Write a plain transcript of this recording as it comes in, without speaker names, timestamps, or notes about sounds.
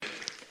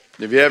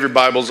If you have your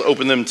Bibles,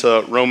 open them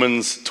to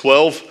Romans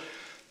 12,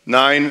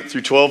 9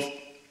 through 12. I'm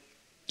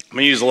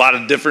going to use a lot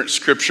of different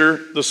scripture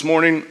this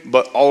morning,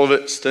 but all of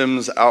it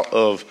stems out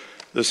of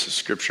this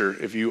scripture.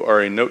 If you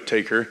are a note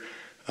taker,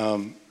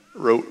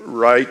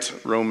 write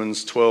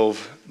Romans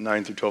 12,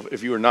 9 through 12.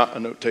 If you are not a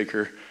note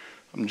taker,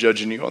 I'm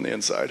judging you on the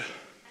inside.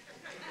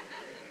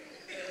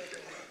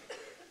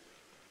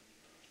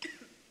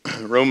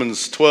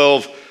 Romans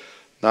 12,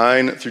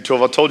 9 through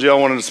 12. I told you I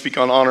wanted to speak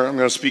on honor. I'm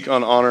going to speak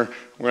on honor.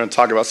 We're going to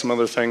talk about some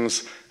other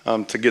things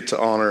to get to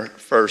honor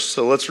first.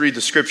 So let's read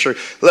the scripture.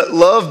 Let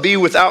love be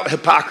without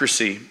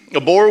hypocrisy.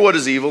 Abhor what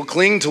is evil.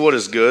 Cling to what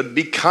is good.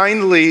 Be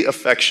kindly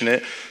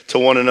affectionate to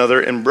one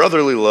another in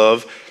brotherly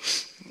love.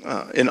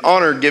 In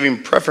honor,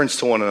 giving preference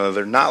to one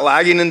another. Not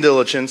lagging in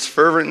diligence.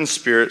 Fervent in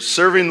spirit.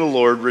 Serving the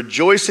Lord.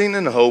 Rejoicing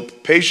in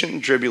hope. Patient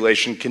in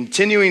tribulation.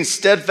 Continuing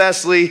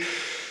steadfastly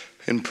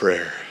in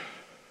prayer.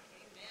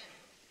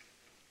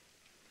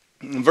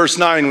 In verse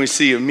 9, we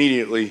see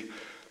immediately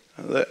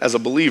that as a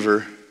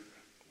believer,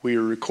 we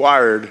are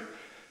required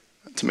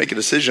to make a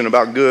decision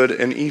about good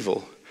and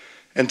evil.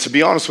 And to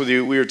be honest with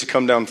you, we are to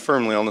come down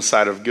firmly on the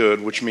side of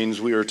good, which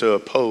means we are to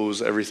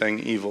oppose everything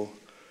evil.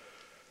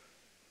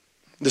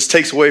 This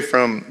takes away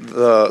from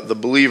the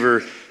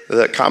believer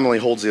that commonly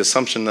holds the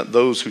assumption that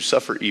those who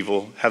suffer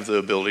evil have the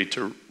ability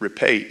to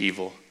repay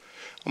evil.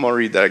 I'm going to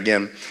read that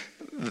again.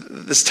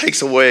 This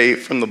takes away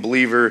from the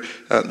believer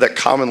that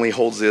commonly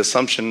holds the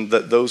assumption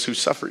that those who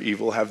suffer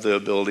evil have the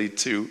ability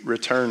to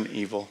return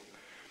evil.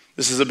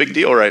 This is a big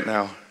deal right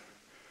now.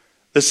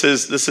 This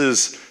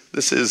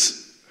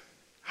is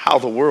how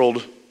the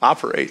world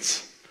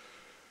operates.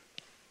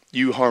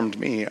 You harmed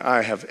me.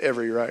 I have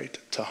every right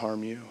to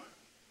harm you.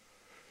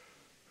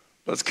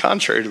 But it's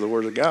contrary to the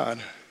word of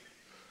God.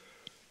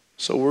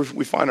 So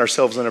we find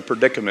ourselves in a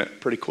predicament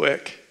pretty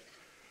quick.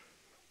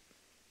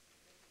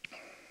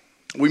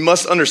 We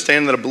must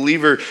understand that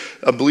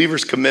a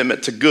believer's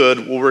commitment to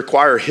good will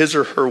require his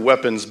or her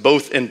weapons,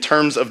 both in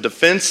terms of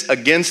defense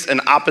against and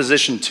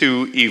opposition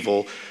to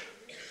evil,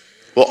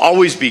 will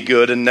always be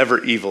good and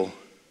never evil.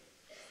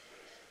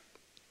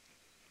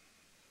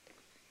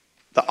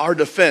 Our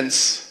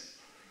defense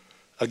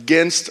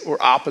against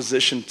or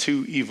opposition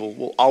to evil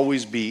will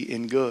always be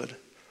in good.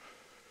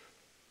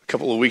 A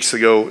couple of weeks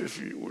ago, if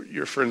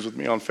you're friends with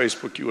me on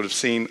Facebook, you would have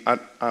seen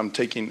I'm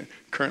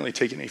currently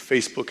taking a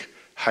Facebook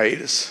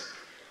hiatus.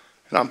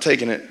 And I'm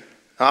taking it.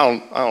 I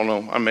don't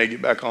know. I may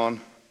get back on.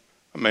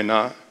 I may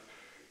not.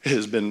 It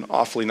has been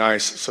awfully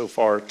nice so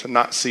far to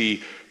not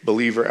see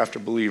believer after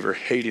believer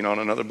hating on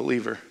another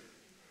believer.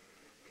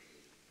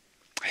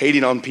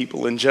 Hating on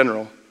people in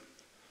general.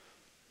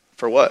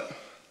 For what?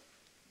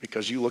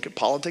 Because you look at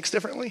politics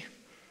differently?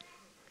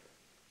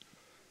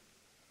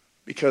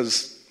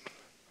 Because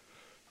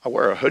I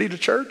wear a hoodie to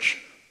church?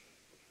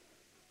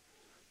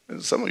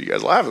 And some of you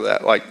guys laugh at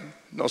that. Like,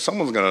 no,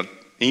 someone's going to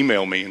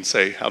email me and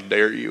say, how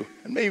dare you?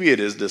 And maybe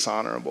it is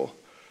dishonorable.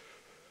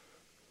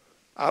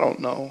 I don't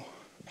know.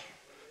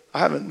 I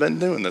haven't been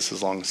doing this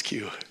as long as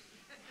Q.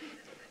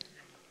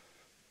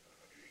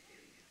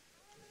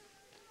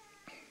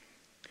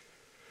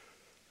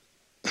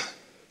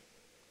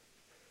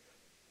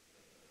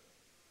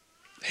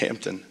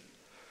 Hampton.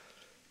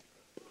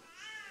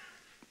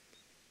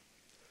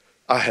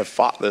 I have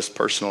fought this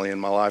personally in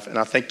my life, and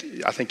I think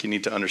you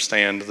need to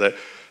understand that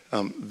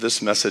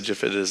this message,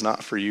 if it is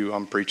not for you,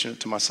 I'm preaching it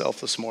to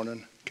myself this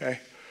morning, okay?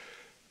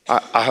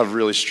 I have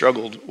really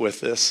struggled with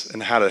this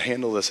and how to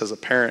handle this as a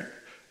parent,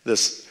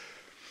 this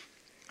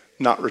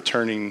not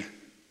returning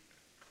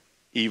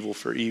evil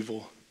for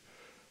evil.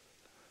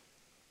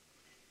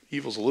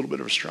 Evil's a little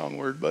bit of a strong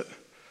word, but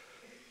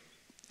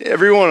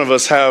every one of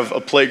us have a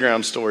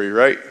playground story,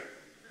 right?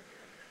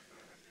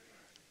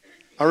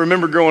 I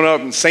remember growing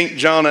up in St.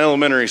 John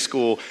Elementary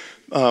School,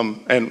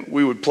 and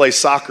we would play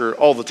soccer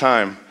all the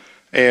time.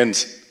 And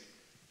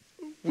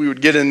we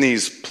would get in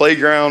these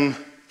playground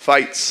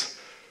fights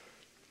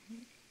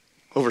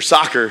over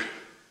soccer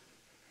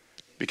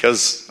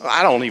because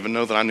I don't even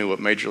know that I knew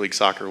what Major League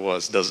Soccer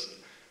was. I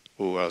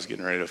was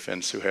getting ready to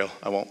offend Sue Hale.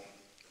 I won't.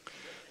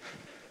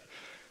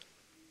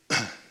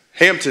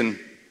 Hampton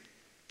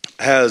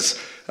has,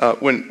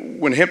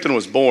 when Hampton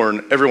was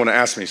born, everyone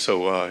asked me,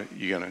 so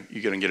you gonna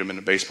get him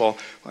into baseball?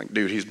 I'm like,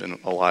 dude, he's been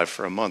alive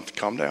for a month.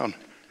 Calm down,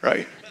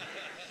 right?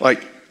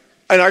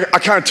 And I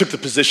kind of took the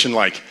position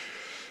like,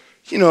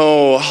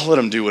 I'll let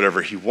him do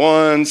whatever he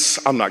wants.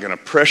 I'm not going to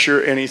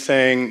pressure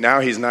anything. Now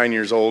he's 9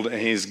 years old and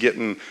he's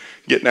getting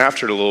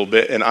after it a little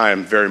bit. And I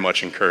am very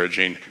much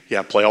encouraging.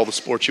 Yeah, play all the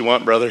sports you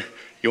want, brother.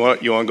 You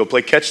want to go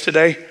play catch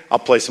today? I'll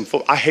play some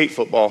football. I hate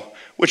football,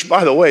 which,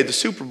 by the way, the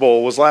Super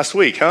Bowl was last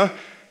week, huh?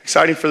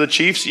 Exciting for the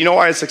Chiefs. You know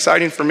why it's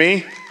exciting for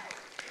me?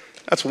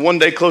 That's one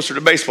day closer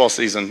to baseball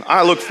season.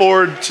 I look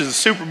forward to the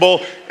Super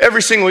Bowl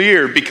every single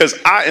year because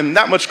I am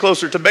that much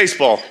closer to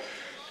baseball.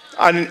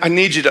 I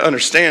need you to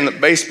understand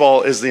that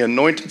baseball is the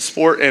anointed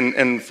sport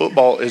and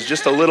football is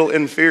just a little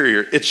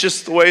inferior. It's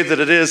just the way that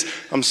it is.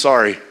 I'm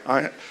sorry.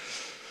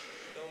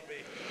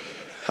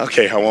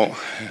 Okay, I won't.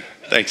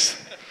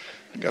 Thanks.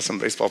 I got some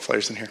baseball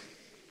players in here.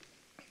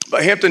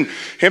 But Hampton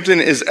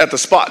is at the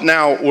spot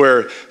now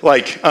where,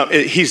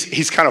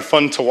 he's kind of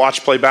fun to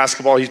watch play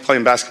basketball. He's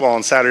playing basketball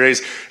on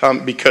Saturdays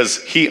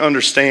because he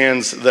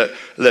understands that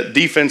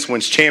defense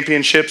wins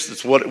championships.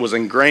 That's what was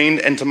ingrained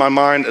into my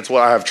mind. That's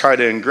what I have tried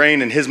to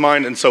ingrain in his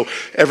mind. And so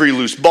every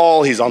loose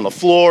ball, he's on the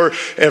floor.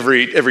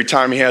 Every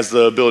time he has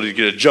the ability to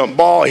get a jump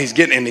ball, he's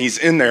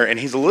in there. And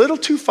he's a little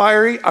too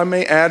fiery, I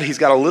may add. He's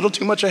got a little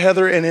too much of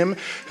Heather in him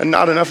and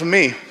not enough of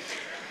me.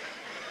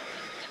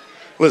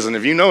 Listen,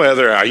 if you know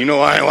Heather, you know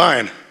I ain't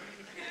lying.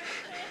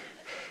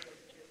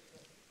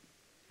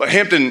 But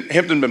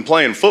Hampton been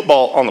playing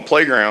football on the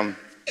playground,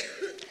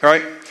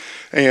 right?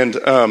 And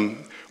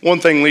one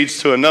thing leads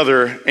to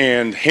another,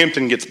 and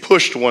Hampton gets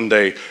pushed one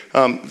day.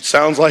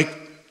 Sounds like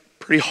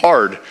pretty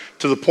hard,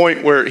 to the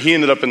point where he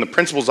ended up in the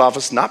principal's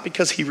office, not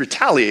because he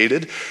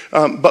retaliated,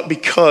 but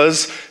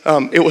because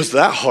it was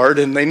that hard,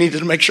 and they needed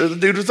to make sure the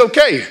dude was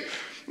okay.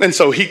 And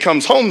so he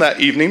comes home that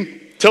evening,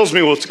 tells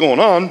me what's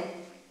going on.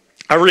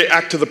 I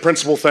react to the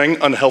principal thing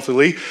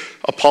unhealthily,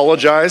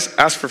 apologize,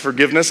 ask for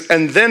forgiveness,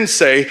 and then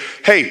say,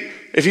 hey,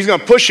 if he's going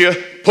to push you,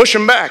 push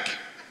him back.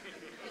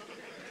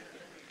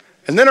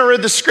 And then I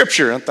read the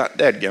scripture, and I thought,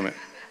 dadgummit.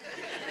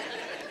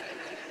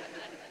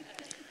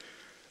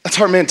 That's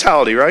our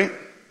mentality, right?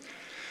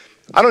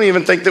 I don't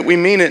even think that we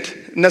mean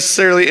it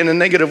necessarily in a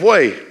negative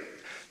way.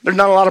 There's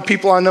not a lot of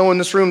people I know in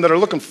this room that are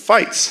looking for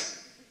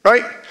fights,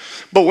 right?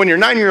 But when your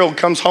 9-year-old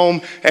comes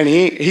home and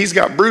he's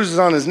got bruises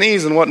on his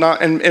knees and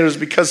whatnot, and it was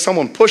because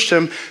someone pushed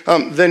him,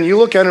 then you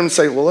look at him and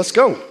say, well, let's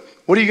go.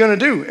 What are you going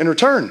to do in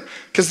return?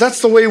 Because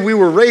that's the way we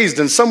were raised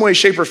in some way,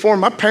 shape, or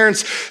form. My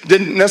parents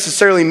didn't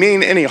necessarily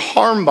mean any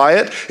harm by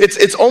it.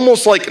 It's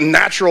almost like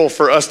natural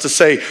for us to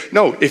say,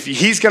 no, if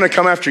he's going to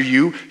come after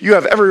you, you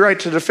have every right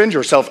to defend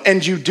yourself,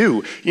 and you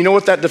do. You know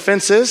what that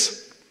defense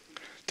is?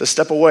 To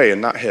step away and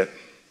not hit.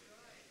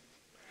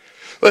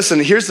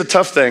 Listen, here's the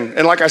tough thing.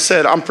 And like I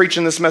said, I'm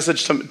preaching this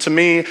message to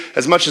me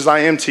as much as I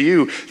am to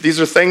you. These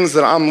are things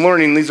that I'm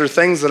learning. These are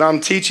things that I'm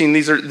teaching.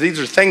 These are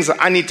things that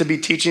I need to be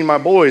teaching my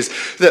boys.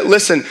 That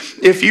listen,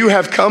 if you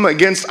have come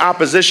against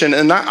opposition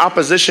and that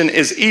opposition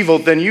is evil,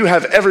 then you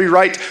have every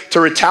right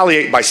to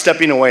retaliate by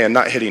stepping away and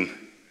not hitting.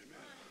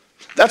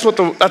 That's what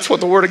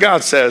the Word of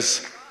God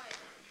says.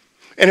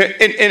 And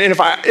if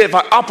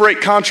I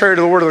operate contrary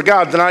to the Word of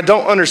God, then I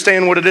don't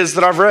understand what it is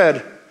that I've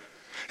read.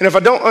 And if I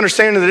don't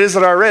understand what it is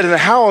that I read, then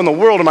how in the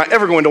world am I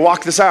ever going to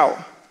walk this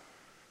out?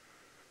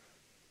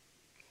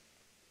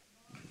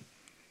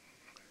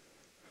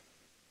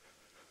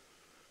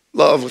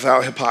 Love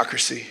without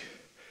hypocrisy.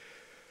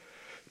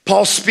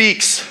 Paul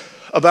speaks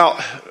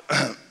about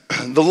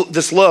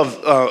this love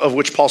of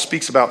which Paul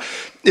speaks about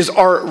is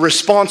our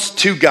response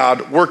to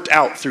God worked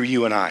out through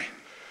you and I.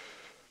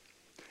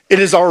 It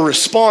is our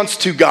response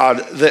to God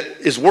that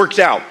is worked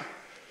out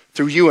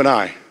through you and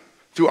I,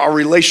 through our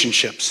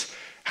relationships.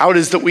 How it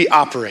is that we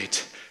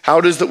operate. How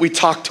it is that we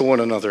talk to one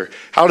another.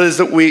 How it is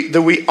that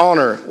we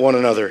honor one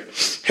another.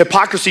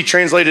 Hypocrisy,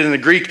 translated in the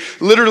Greek,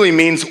 literally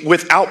means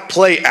without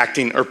play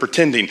acting or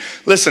pretending.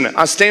 Listen,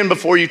 I stand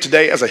before you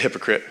today as a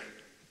hypocrite.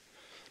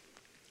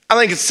 I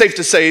think it's safe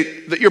to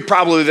say that you're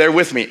probably there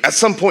with me at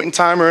some point in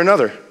time or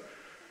another.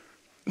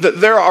 That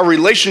there are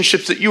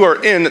relationships that you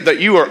are in that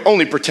you are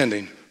only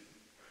pretending.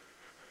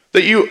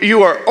 That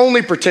you are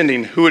only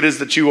pretending who it is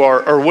that you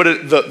are or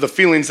the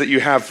feelings that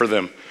you have for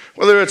them.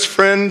 Whether it's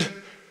friend,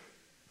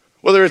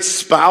 whether it's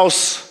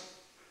spouse.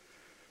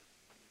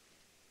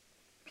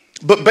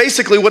 But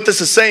basically what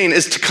this is saying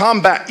is to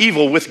combat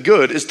evil with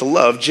good is to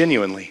love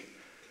genuinely.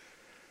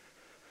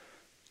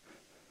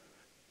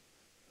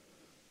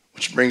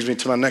 Which brings me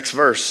to my next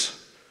verse.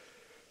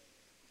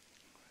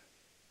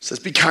 It says,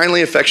 be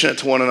kindly affectionate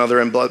to one another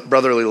in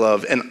brotherly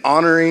love, and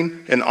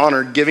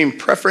honor, giving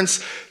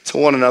preference to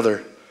one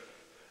another.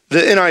 The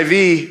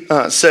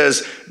NIV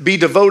says, be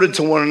devoted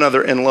to one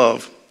another in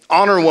love.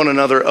 Honor one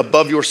another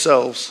above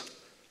yourselves.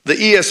 The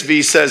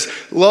ESV says,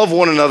 love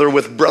one another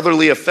with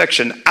brotherly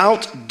affection.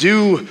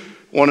 Outdo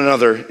one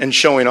another in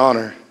showing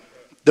honor.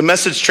 The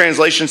Message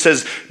translation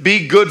says,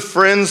 be good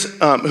friends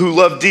who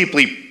love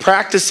deeply,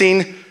 practice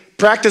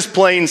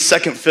playing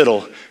second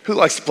fiddle. Who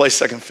likes to play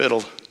second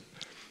fiddle?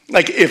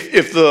 Like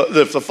if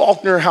the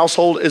Faulkner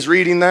household is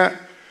reading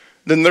that,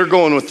 then they're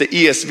going with the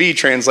ESV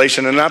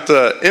translation and not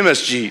the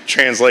MSG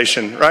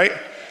translation, right?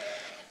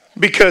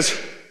 Because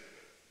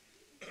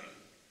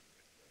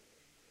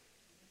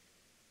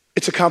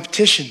it's a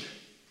competition.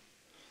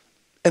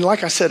 And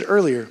like I said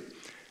earlier,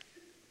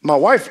 my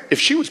wife, if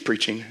she was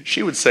preaching,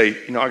 she would say,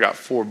 I got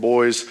 4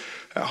 boys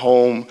at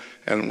home,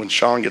 and when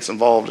Sean gets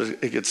involved,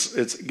 it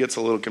gets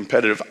a little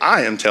competitive.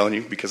 I am telling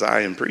you, because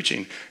I am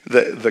preaching,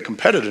 that the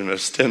competitiveness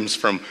stems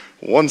from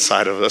one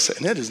side of us,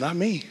 and it is not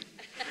me.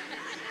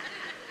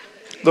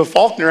 The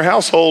Faulkner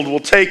household will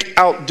take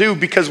outdo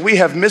because we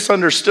have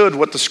misunderstood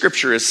what the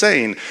scripture is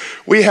saying.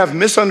 We have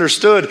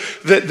misunderstood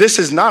that this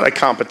is not a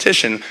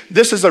competition.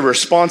 This is a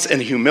response in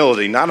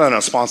humility, not a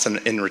response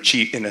in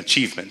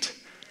achievement.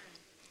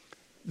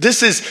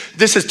 This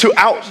is to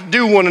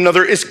outdo one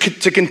another, is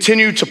to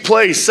continue to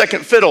play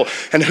second fiddle.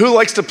 And who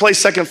likes to play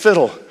second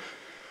fiddle?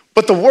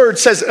 But the word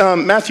says,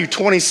 Matthew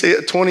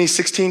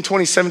 20:16,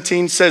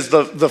 20:17 says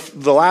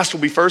the last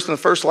will be first and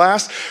the first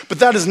last. But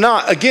that is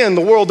not, again,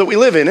 the world that we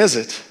live in, is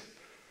it?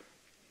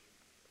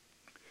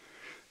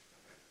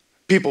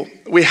 People,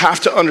 we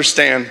have to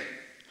understand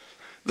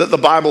that the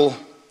Bible,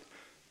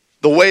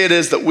 the way it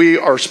is that we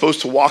are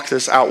supposed to walk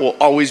this out, will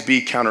always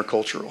be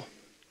countercultural.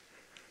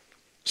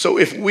 So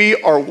if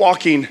we are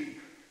walking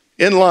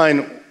in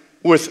line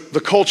with the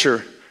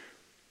culture,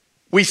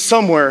 we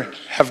somewhere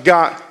have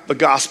got the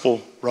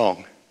gospel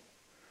wrong.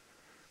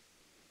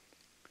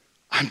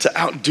 I'm to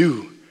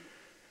outdo.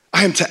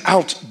 I'm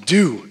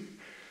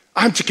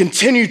to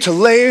continue to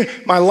lay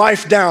my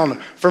life down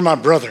for my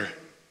brother,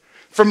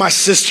 for my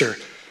sister.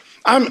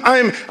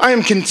 I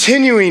am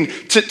continuing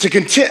to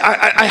continue.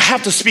 I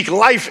have to speak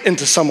life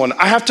into someone.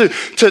 I have to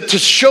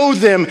show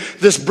them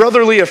this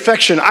brotherly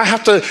affection. I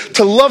have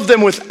to love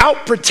them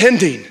without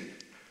pretending.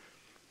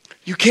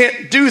 You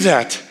can't do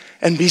that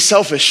and be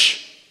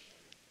selfish.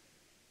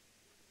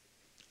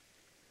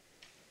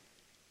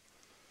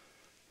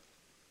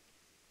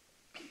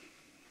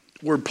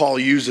 The word Paul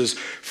uses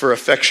for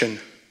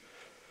affection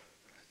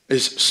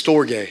is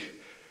storge,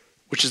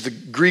 which is the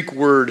Greek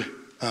word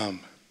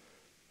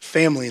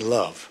family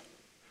love.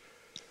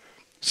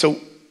 So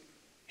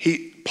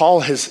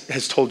Paul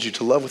has told you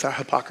to love without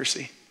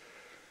hypocrisy.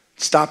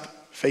 Stop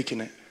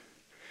faking it.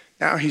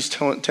 Now he's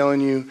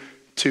telling you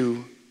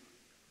to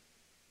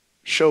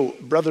show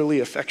brotherly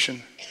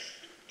affection,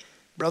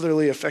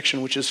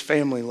 which is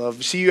family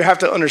love. See, you have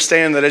to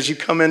understand that as you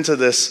come into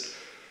this,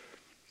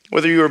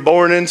 whether you were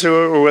born into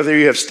it or whether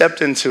you have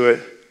stepped into it,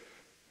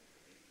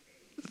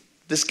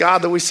 this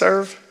God that we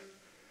serve,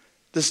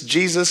 this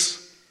Jesus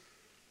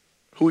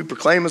who we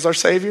proclaim as our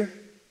Savior,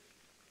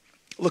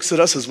 looks at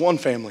us as one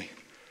family.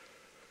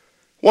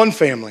 One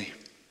family.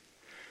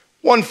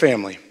 One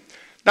family.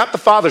 Not the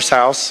Father's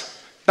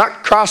house,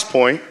 not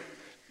Crosspoint,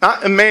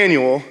 not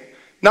Emmanuel,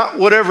 not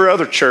whatever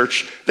other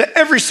church, that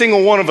every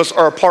single one of us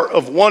are a part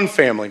of one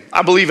family.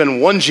 I believe in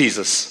one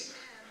Jesus.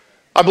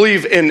 I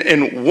believe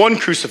in one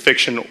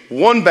crucifixion,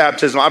 one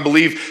baptism. I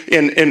believe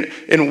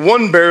in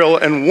one burial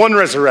and one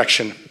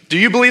resurrection. Do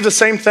you believe the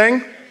same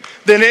thing?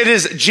 Then it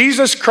is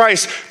Jesus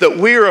Christ that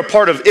we are a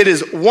part of. It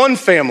is one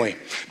family.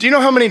 Do you know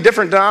how many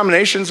different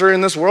denominations are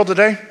in this world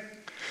today?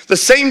 The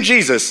same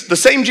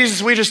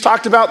Jesus we just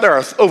talked about, there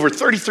are over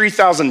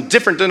 33,000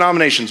 different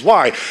denominations.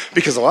 Why?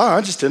 Because,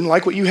 I just didn't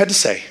like what you had to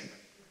say.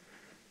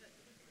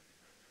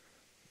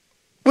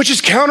 Which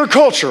is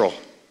countercultural.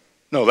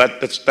 No,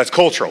 that's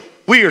cultural.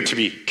 We are to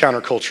be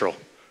countercultural.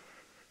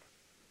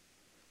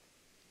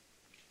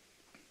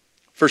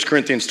 1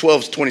 Corinthians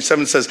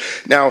 12:27 says,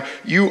 now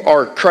you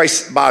are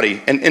Christ's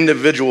body and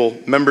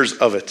individual members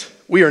of it.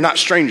 We are not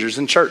strangers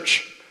in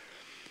church.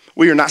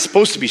 We are not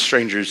supposed to be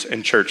strangers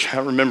in church. I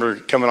remember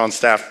coming on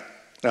staff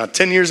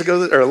 10 years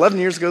ago, or 11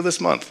 years ago this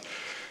month.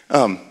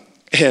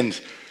 And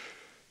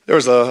there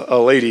was a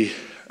lady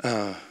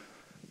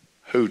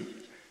who,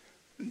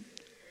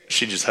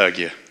 she just hugged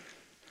you.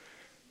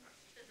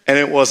 And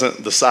it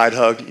wasn't the side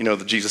hug,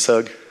 the Jesus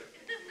hug.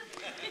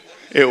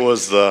 It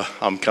was the,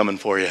 I'm coming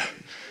for you.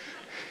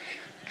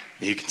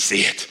 You can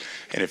see it.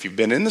 And if you've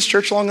been in this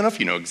church long enough,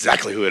 you know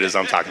exactly who it is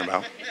I'm talking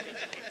about.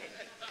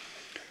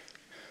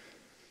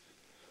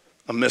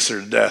 I miss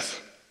her to death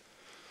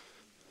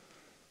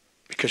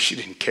because she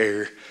didn't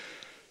care.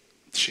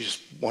 She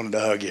just wanted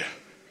to hug you.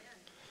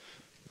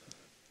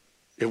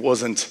 It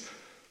wasn't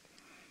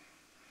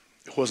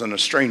a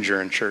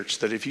stranger in church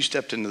that if you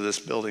stepped into this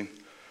building,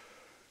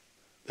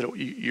 that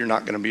you're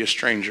not going to be a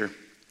stranger.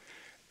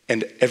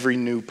 And every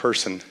new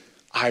person,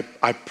 I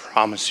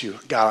promise you,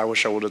 God, I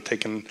wish I would have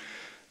taken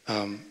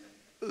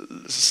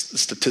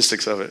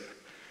statistics of it.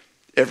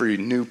 Every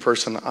new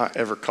person I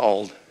ever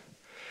called,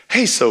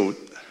 hey, so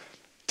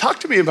talk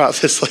to me about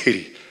this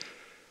lady.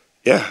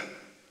 Yeah.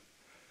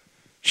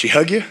 She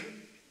hug you?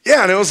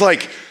 Yeah, and it was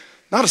like,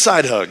 not a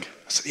side hug.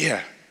 I said,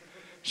 yeah,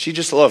 she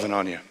just loving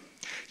on you.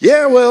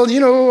 Yeah, well, I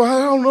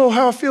don't know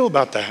how I feel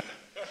about that.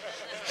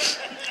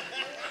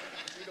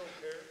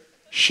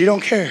 She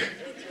don't care.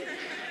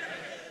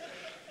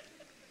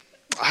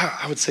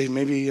 I would say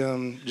maybe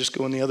just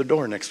go in the other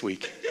door next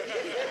week.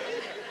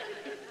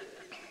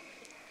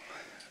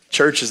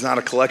 Church is not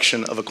a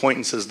collection of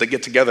acquaintances that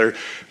get together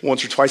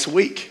once or twice a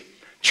week.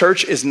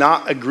 Church is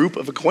not a group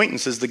of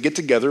acquaintances that get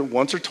together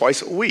once or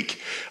twice a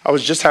week. I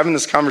was just having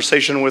this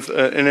conversation with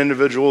an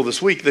individual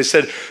this week. They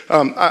said,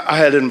 I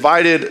had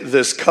invited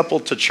this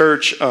couple to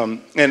church,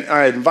 and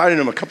I had invited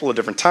them a couple of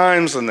different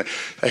times, and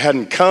they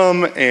hadn't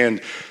come,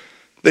 and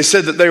they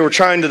said that they were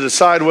trying to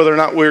decide whether or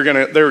not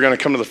they were going to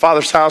come to the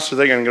Father's house or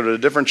they were going to go to a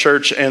different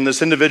church. And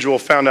this individual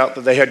found out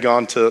that they had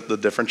gone to the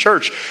different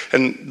church.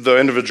 And the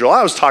individual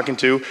I was talking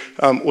to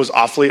was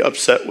awfully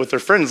upset with their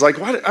friends. Like,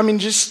 why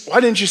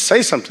didn't you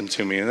say something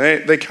to me? And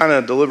they kind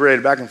of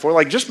deliberated back and forth.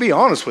 Like, just be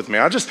honest with me.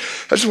 I just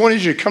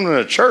wanted you to come to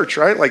a church,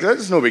 right? Like,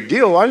 that's no big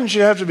deal. Why didn't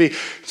you have to be?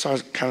 So I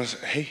was kind of,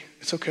 hey,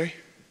 it's okay.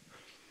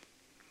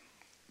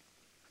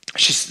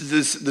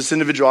 This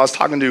individual I was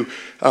talking to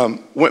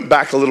went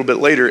back a little bit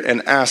later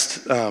and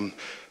asked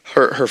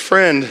her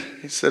friend,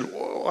 he said,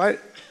 well,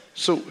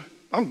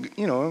 I'm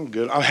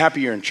good. I'm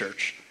happy you're in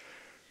church.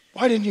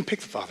 Why didn't you pick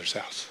the Father's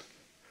house?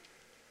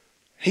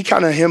 He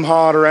kind of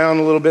hem-hawed around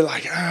a little bit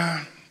like,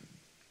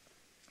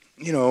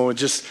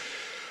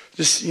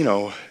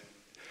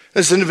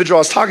 this individual I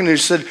was talking to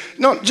said,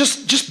 no,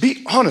 just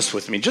be honest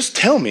with me. Just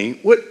tell me,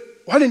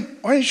 why didn't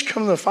you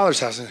come to the Father's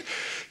house? And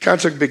kind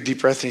of took a big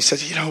deep breath and he said,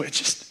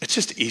 it's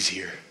just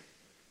easier.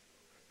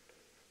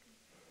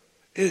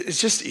 It's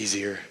just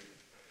easier.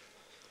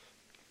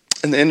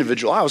 And the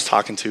individual I was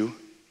talking to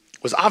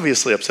was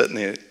obviously upset in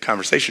the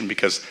conversation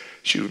because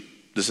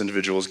this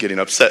individual is getting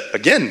upset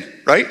again,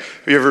 right?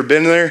 Have you ever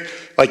been there?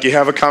 Like you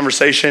have a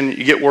conversation,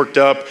 you get worked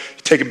up,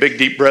 you take a big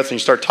deep breath and you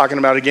start talking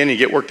about it again, you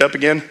get worked up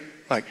again?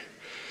 Like,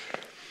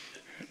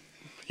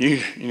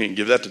 you need to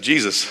give that to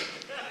Jesus.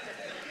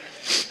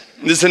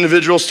 This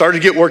individual started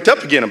to get worked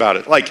up again about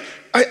it. Like,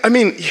 I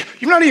mean,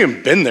 you've not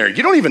even been there.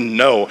 You don't even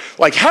know.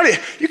 Like,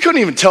 you couldn't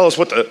even tell us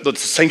what the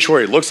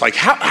sanctuary looks like.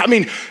 How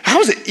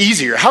is it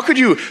easier? How could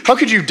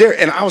you dare?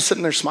 And I was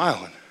sitting there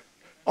smiling,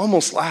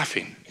 almost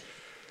laughing.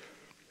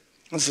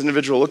 This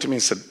individual looked at me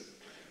and said,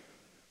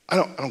 I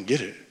don't get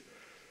it.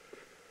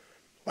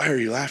 Why are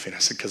you laughing? I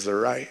said, because they're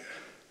right.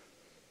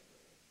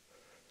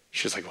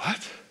 She was like,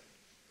 what?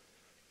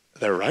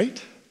 They're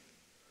right?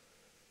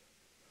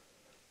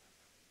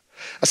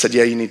 I said,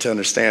 yeah, you need to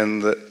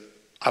understand that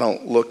I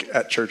don't look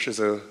at church as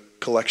a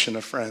collection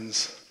of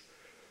friends.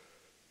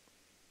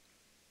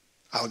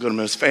 I'll go to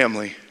most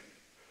family.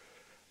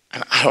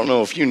 And I don't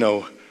know if you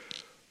know,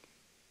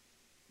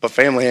 but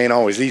family ain't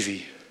always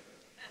easy.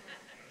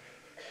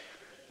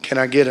 Can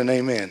I get an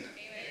amen?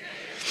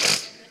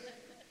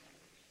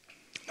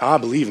 Now, I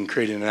believe in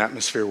creating an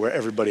atmosphere where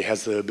everybody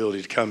has the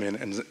ability to come in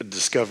and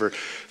discover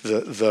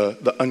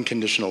the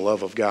unconditional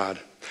love of God.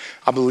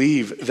 I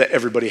believe that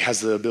everybody has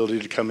the ability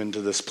to come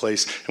into this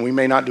place, and we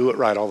may not do it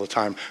right all the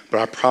time, but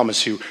I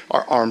promise you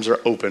our arms are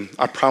open.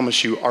 I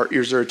promise you our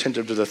ears are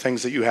attentive to the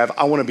things that you have.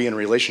 I want to be in a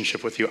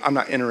relationship with you. I'm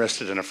not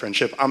interested in a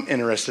friendship. I'm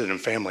interested in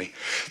family.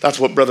 That's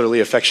what brotherly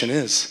affection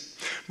is.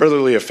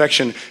 Brotherly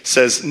affection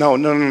says, no.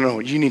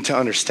 You need to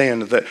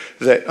understand that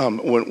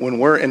when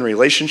we're in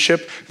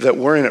relationship, that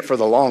we're in it for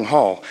the long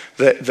haul,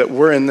 that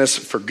we're in this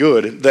for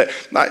good, that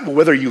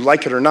whether you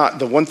like it or not,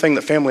 the one thing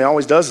that family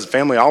always does is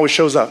family always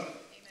shows up.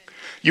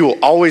 You will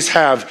always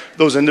have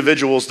those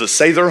individuals that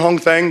say the wrong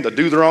thing, that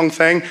do the wrong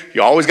thing.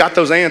 You always got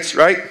those aunts,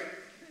 right?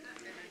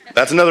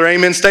 That's another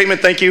amen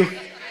statement, thank you.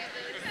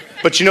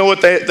 But you know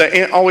what the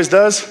aunt always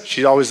does?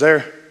 She's always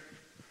there.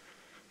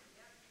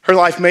 Her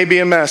life may be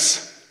a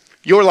mess.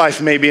 Your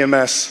life may be a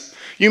mess.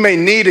 You may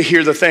need to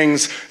hear the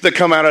things that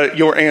come out of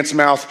your aunt's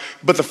mouth,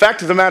 but the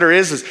fact of the matter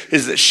is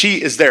that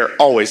she is there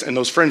always, and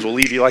those friends will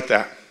leave you like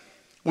that.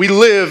 We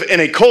live in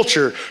a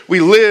culture, we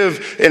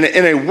live in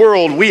a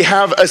world, we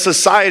have a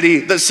society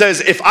that says,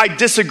 if I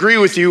disagree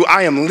with you,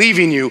 I am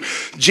leaving you.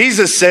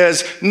 Jesus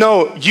says,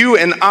 no, you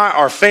and I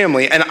are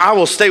family, and I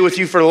will stay with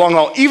you for the long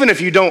haul, even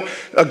if you don't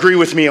agree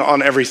with me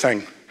on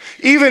everything.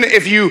 Even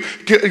if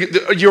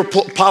your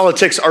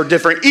politics are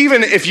different,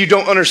 even if you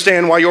don't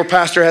understand why your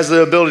pastor has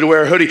the ability to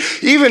wear a hoodie,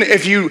 even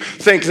if you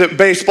think that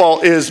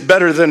baseball is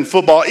better than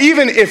football,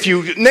 even if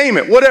you name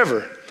it,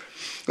 whatever.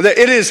 That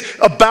it is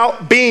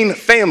about being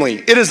family.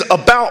 It is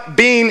about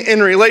being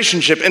in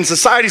relationship. And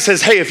society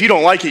says, hey, if you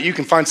don't like it, you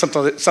can find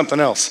something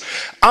else.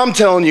 I'm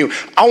telling you,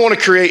 I want to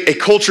create a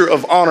culture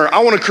of honor. I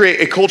want to create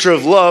a culture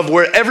of love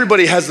where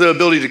everybody has the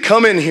ability to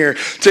come in here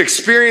to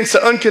experience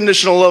the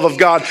unconditional love of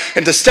God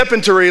and to step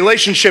into a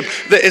relationship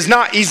that is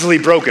not easily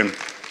broken.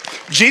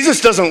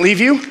 Jesus doesn't leave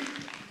you.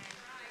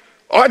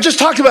 Oh, I just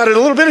talked about it a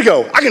little bit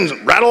ago. I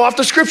can rattle off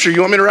the scripture.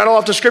 You want me to rattle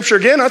off the scripture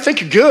again? I think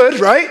you're good,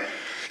 right?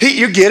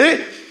 You get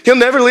it? He'll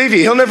never leave you.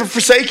 He'll never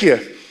forsake you.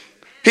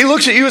 He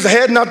looks at you as a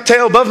head, not the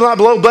tail, above, not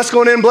below, blessed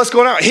going in, blessed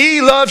going out. He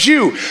loves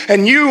you,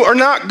 and you are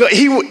not.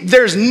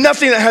 There's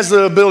nothing that has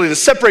the ability to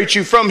separate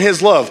you from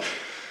his love.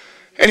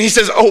 And he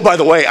says, oh, by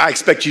the way, I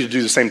expect you to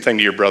do the same thing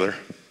to your brother.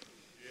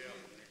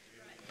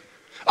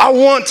 I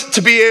want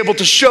to be able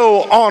to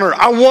show honor.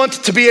 I want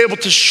to be able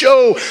to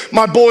show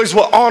my boys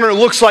what honor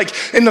looks like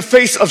in the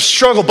face of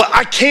struggle, but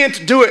I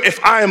can't do it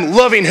if I am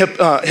loving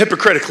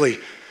hypocritically.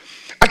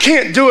 I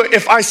can't do it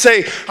if I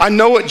say, I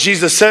know what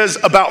Jesus says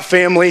about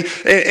family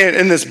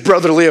and this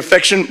brotherly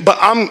affection, but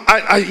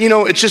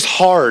it's just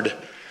hard.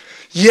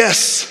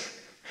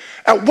 Yes.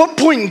 At what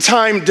point in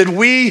time did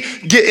we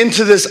get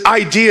into this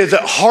idea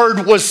that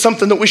hard was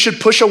something that we should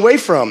push away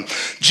from?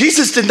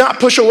 Jesus did not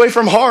push away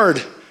from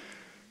hard.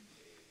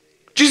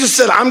 Jesus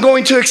said, I'm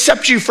going to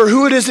accept you for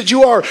who it is that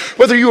you are,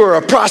 whether you are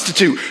a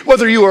prostitute,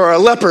 whether you are a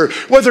leper,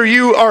 whether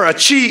you are a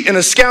cheat and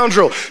a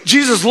scoundrel.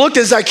 Jesus looked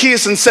at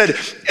Zacchaeus and said,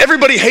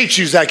 everybody hates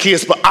you,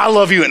 Zacchaeus, but I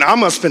love you and I'm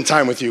going to spend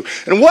time with you.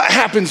 And what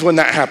happens when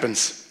that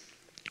happens?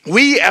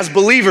 We as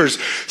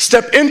believers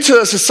step into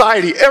a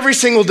society every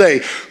single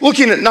day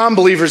looking at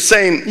non-believers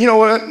saying, you know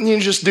what, you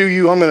just do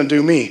you, I'm going to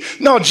do me.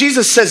 No,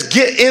 Jesus says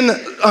get in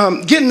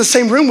the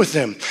same room with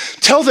them.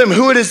 Tell them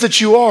who it is that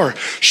you are.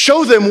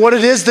 Show them what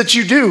it is that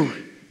you do.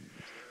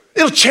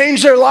 It'll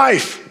change their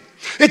life.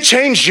 It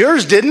changed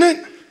yours, didn't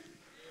it?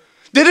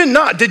 Did it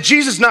not? Did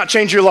Jesus not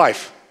change your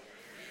life?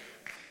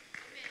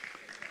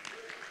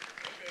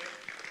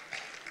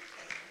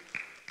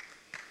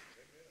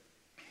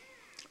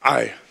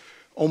 I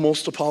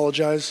almost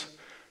apologize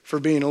for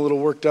being a little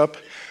worked up.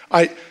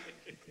 I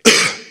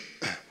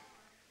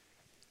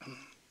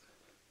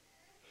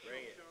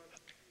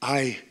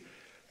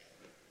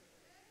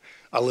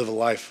live a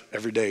life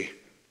every day.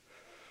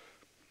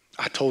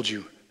 I told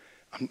you,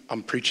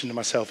 I'm preaching to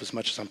myself as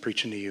much as I'm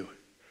preaching to you.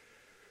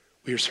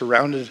 We are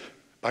surrounded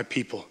by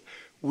people.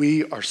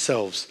 We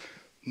ourselves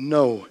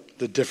know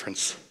the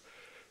difference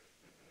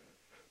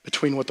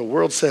between what the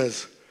world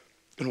says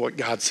and what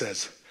God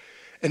says.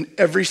 And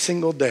every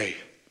single day,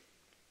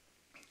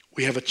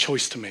 we have a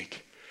choice to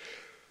make.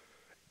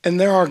 And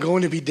there are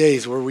going to be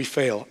days where we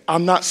fail.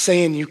 I'm not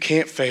saying you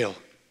can't fail.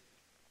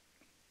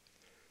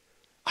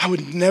 I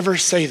would never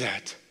say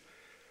that.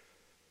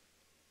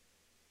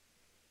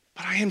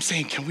 But I am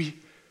saying, can we,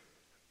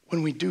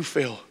 when we do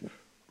fail,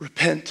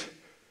 repent?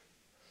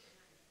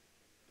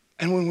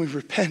 And when we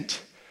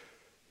repent,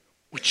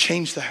 we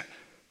change that.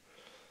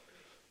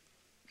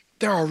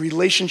 There are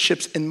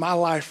relationships in my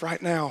life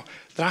right now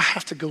that I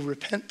have to go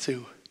repent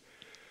to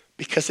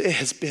because it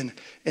has been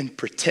in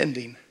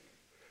pretending.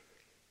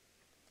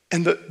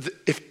 And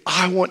if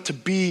I want to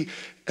be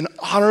an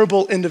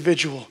honorable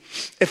individual,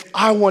 if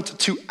I want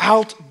to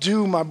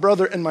outdo my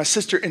brother and my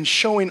sister in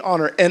showing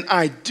honor, and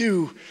I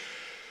do,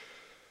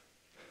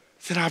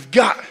 then I've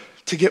got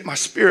to get my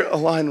spirit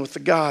aligned with the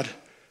God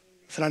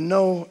that I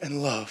know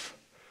and love.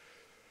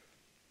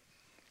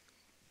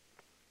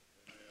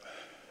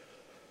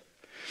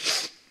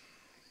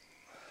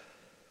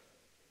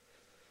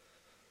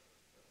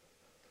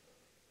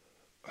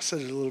 I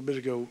said it a little bit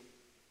ago,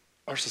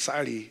 our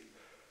society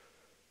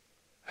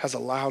has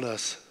allowed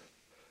us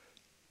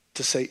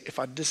to say, if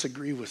I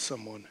disagree with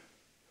someone,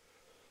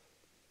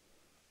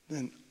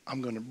 then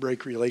I'm going to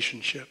break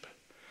relationship.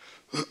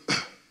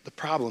 The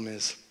problem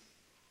is,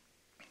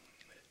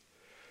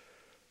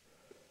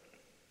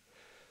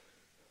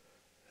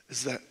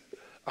 that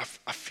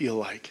I feel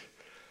like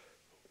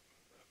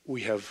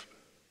we have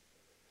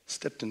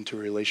stepped into a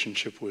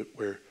relationship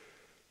where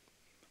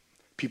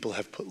people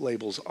have put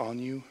labels on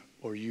you,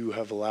 or you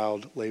have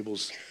allowed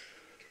labels,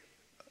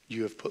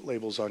 you have put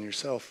labels on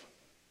yourself.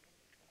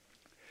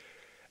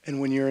 And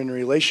when you're in a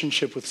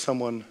relationship with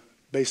someone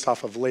based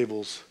off of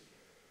labels,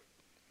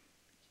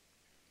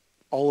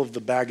 all of the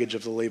baggage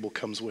of the label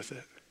comes with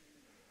it.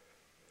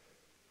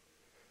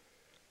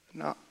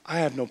 Now, I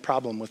have no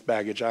problem with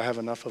baggage. I have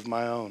enough of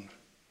my own.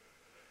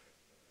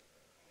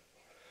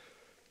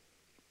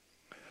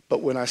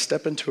 But when I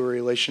step into a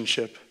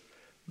relationship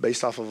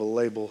based off of a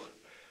label,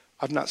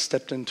 I've not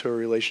stepped into a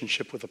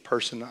relationship with a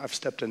person. I've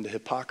stepped into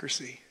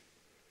hypocrisy.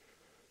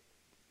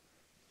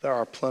 There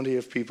are plenty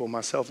of people,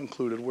 myself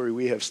included, where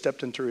we have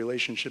stepped into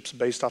relationships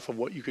based off of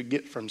what you could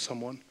get from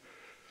someone,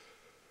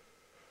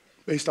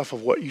 based off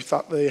of what you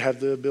thought they had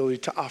the ability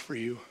to offer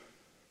you.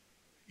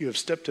 You have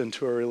stepped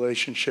into a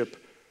relationship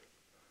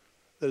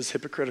that is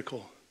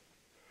hypocritical.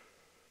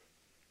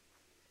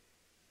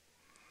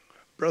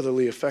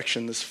 Brotherly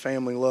affection, this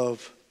family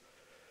love,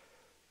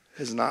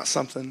 is not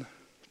something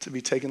to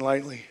be taken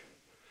lightly.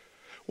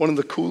 One of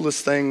the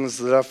coolest things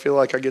that I feel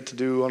like I get to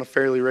do on a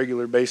fairly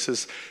regular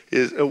basis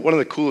is, one of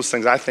the coolest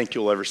things I think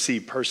you'll ever see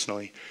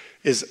personally,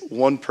 is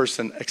one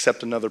person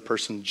accept another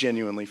person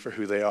genuinely for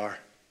who they are.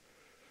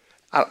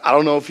 I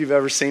don't know if you've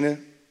ever seen it.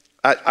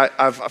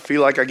 I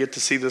feel like I get to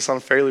see this on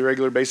a fairly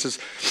regular basis,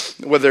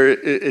 whether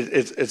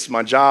it's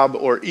my job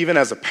or even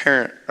as a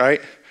parent,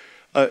 right?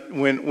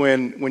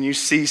 When you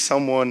see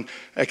someone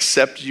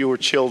accept your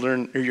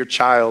children or your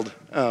child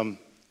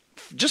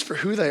just for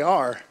who they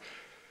are,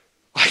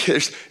 like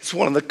it's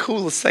one of the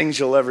coolest things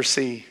you'll ever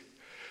see.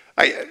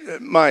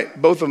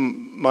 Both of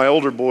my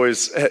older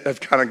boys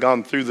have kind of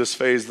gone through this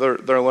phase. They're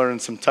learning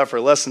some tougher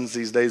lessons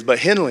these days, but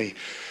Henley's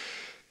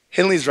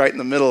right in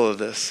the middle of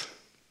this.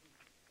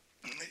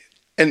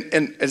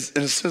 And as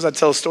soon as I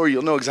tell a story,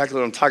 you'll know exactly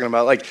what I'm talking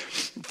about. Like,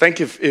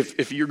 think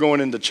if you're going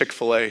into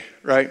Chick-fil-A,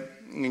 right?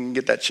 You can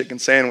get that chicken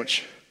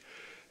sandwich.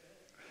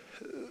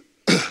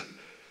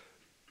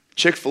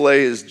 Chick-fil-A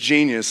is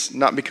genius,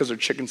 not because of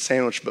their chicken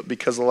sandwich, but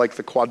because of like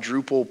the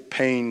quadruple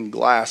pane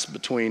glass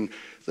between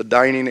the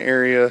dining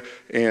area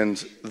and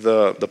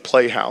the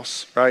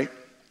playhouse, right?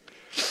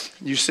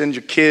 You send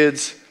your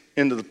kids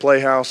into the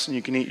playhouse and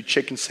you can eat your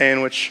chicken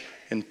sandwich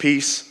in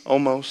peace,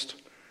 almost.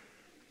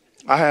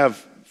 I have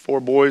 4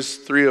 boys,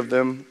 3 of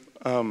them,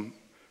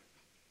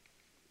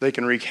 they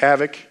can wreak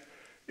havoc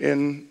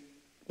in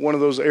one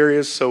of those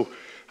areas. So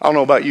I don't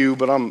know about you,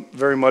 but I'm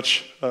very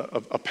much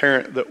a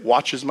parent that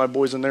watches my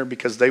boys in there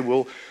because they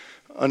will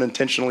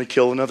unintentionally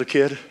kill another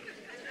kid.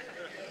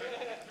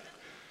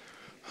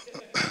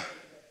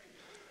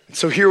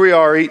 So here we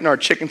are eating our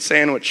chicken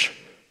sandwich.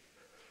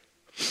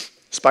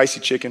 Spicy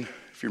chicken,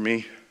 if you're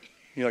me.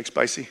 You like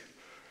spicy?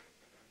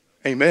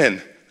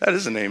 Amen. That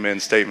is an amen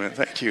statement.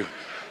 Thank you.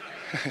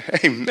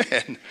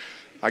 Amen.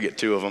 I get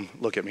 2 of them.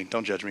 Look at me.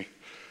 Don't judge me.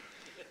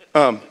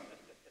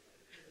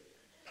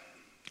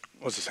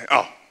 What's it saying?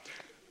 Oh,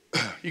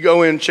 you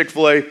go in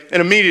Chick-fil-A,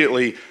 and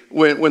immediately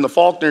when the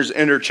Faulkners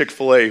enter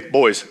Chick-fil-A,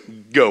 boys,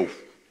 go.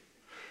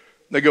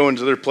 They go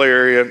into their play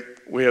area.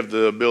 We have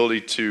the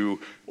ability to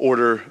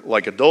order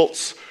like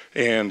adults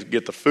and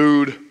get the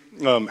food.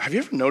 Have you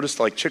ever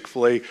noticed like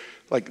Chick-fil-A,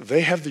 like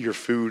they have your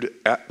food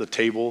at the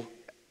table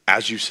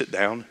as you sit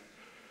down?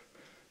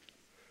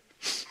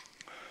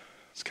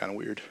 It's kind of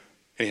weird.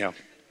 Anyhow.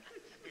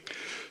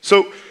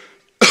 So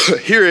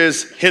here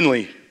is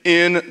Henley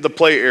in the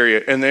play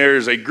area, and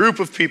there's a group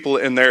of people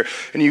in there,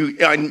 and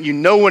you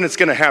know when it's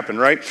going to happen,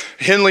 right?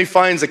 Henley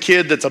finds a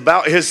kid that's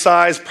about his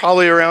size,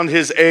 probably around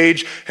his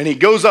age, and he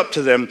goes up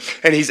to them,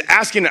 and he's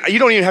asking. You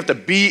don't even have to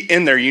be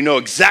in there. You know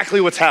exactly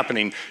what's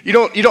happening. You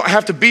don't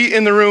have to be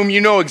in the room. You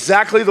know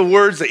exactly the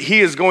words that he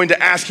is going to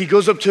ask. He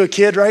goes up to a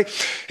kid, right?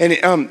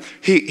 And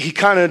he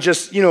kind of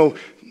just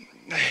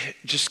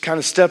kind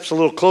of steps a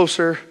little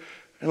closer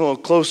and a little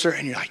closer,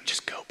 and you're like,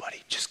 just go,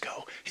 buddy, just go.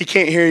 He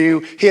can't hear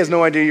you. He has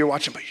no idea you're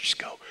watching, but you just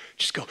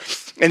go.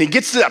 And he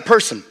gets to that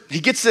person.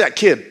 He gets to that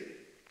kid.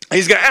 And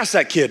he's going to ask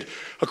that kid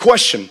a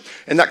question.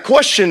 And that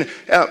question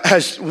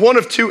has one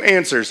of two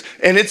answers.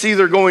 And it's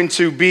either going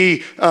to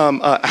be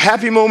a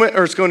happy moment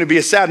or it's going to be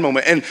a sad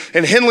moment.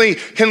 And Henley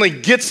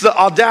gets the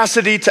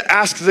audacity to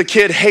ask the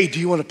kid, hey, do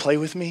you want to play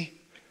with me?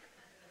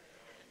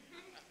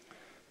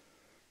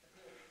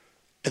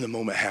 And the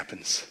moment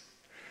happens.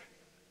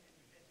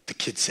 The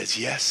kid says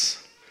yes.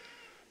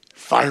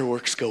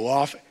 Fireworks go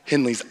off.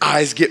 Henley's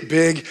eyes get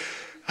big.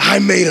 I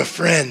made a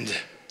friend.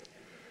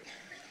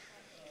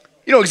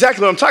 You know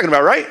exactly what I'm talking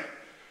about, right?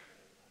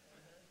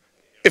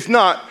 If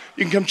not,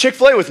 you can come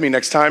Chick-fil-A with me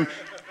next time.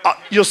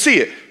 You'll see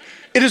it.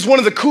 It is one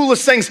of the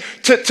coolest things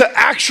to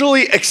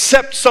actually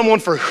accept someone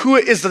for who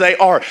it is that they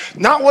are.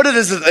 Not what it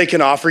is that they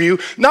can offer you,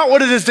 not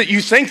what it is that you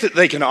think that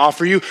they can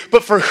offer you,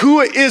 but for who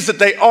it is that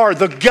they are.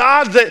 The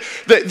God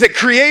that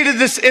created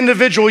this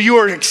individual, you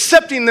are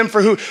accepting them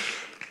for who?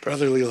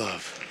 Brotherly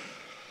love.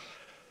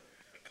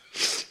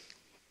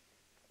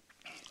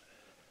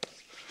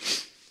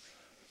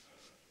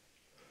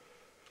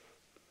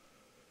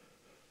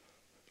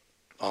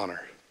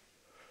 Honor.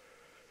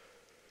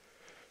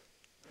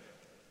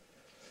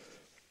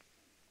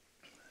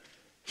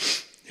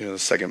 You know, the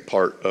second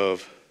part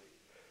of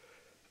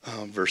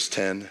verse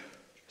 10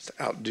 is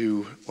to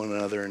outdo one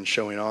another in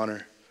showing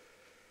honor.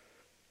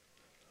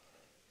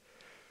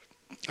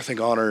 I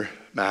think honor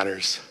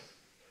matters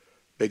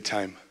big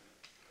time.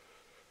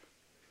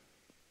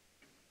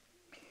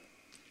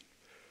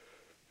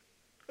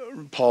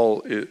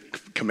 Paul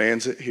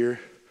commands it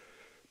here.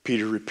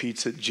 Peter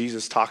repeats it.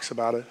 Jesus talks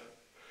about it.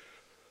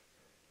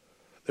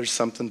 There's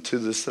something to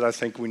this that I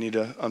think we need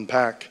to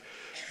unpack.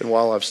 And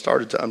while I've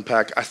started to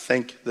unpack, I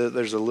think that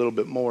there's a little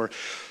bit more.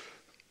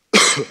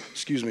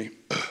 Excuse me.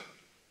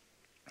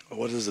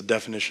 What is the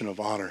definition of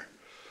honor?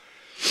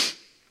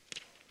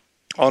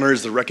 Honor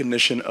is the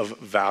recognition of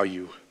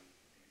value,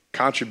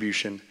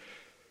 contribution,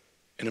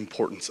 and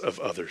importance of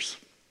others.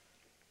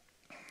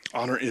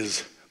 Honor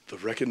is the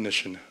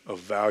recognition of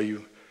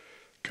value,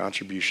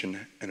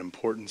 contribution, and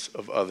importance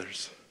of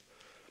others.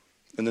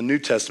 In the New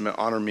Testament,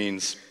 honor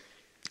means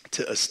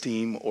to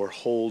esteem or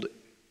hold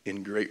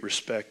in great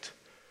respect,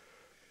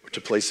 or to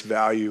place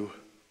value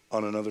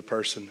on another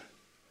person.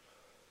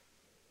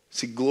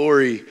 See,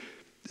 glory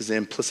is the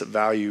implicit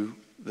value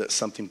that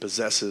something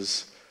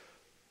possesses,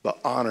 but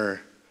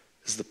honor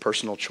is the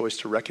personal choice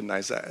to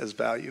recognize that as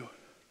value.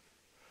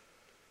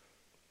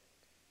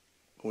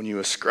 When you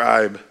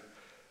ascribe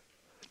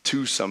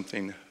to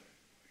something,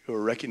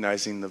 you're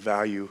recognizing the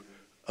value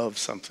of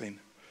something.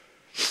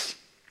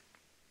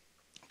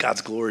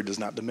 God's glory does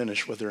not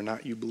diminish whether or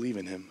not you believe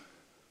in him.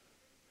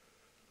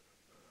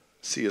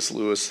 C.S.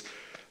 Lewis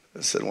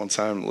said one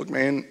time, look,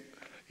 man,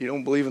 you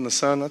don't believe in the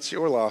sun, that's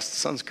your loss. The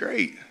sun's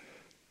great.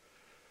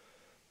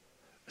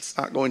 It's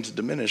not going to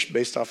diminish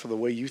based off of the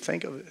way you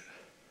think of it.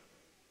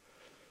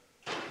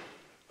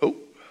 Oh.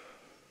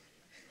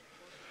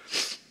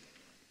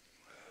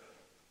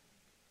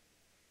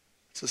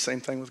 It's the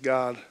same thing with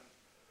God.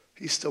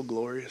 He's still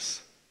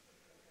glorious.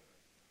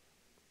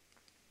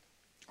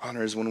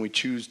 Honor is when we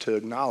choose to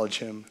acknowledge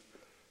him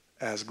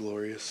as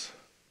glorious.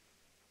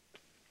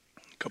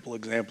 A couple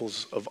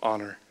examples of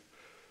honor.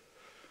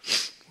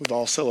 We've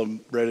all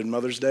celebrated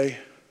Mother's Day,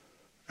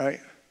 right?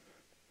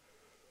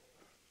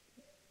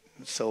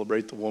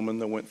 Celebrate the woman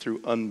that went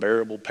through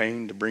unbearable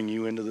pain to bring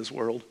you into this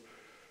world.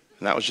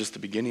 And that was just the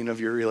beginning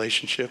of your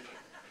relationship.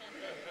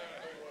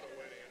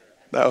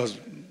 That was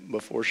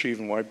before she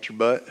even wiped your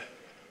butt.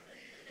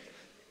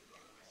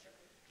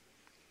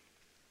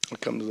 We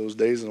come to those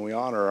days and we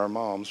honor our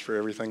moms for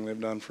everything they've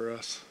done for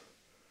us.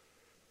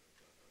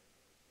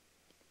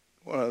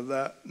 Well,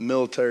 that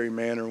military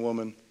man or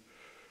woman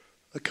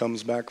that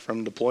comes back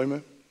from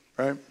deployment,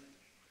 right?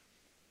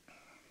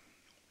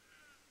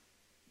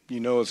 You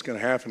know it's going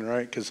to happen,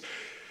 right? Because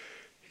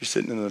you're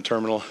sitting in the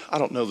terminal. I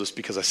don't know this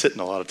because I sit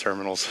in a lot of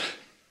terminals.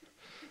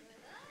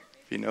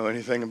 If you know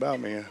anything about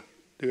me, I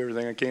do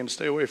everything I can to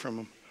stay away from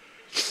them.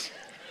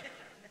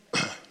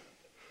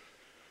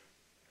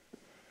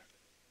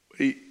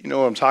 You know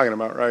what I'm talking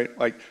about, right?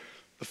 Like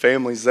the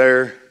family's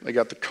there. They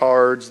got the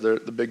cards, the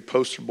big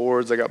poster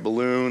boards. They got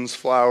balloons,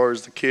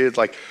 flowers, the kids.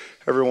 Like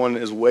everyone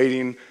is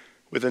waiting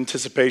with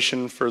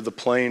anticipation for the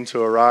plane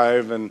to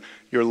arrive and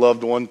your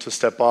loved one to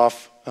step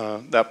off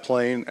that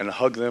plane and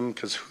hug them,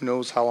 because who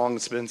knows how long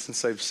it's been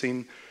since they've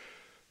seen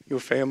your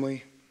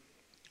family.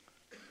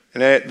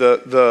 And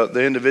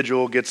the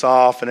individual gets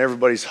off and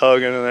everybody's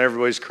hugging and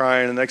everybody's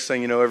crying. And the next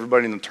thing you know,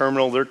 everybody in the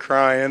terminal, they're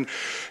crying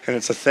and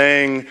it's a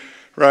thing,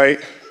 right?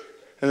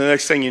 And the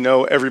next thing you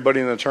know, everybody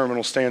in the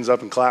terminal stands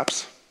up and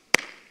claps,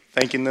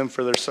 thanking them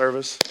for their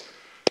service,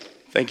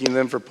 thanking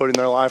them for putting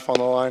their life on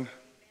the line.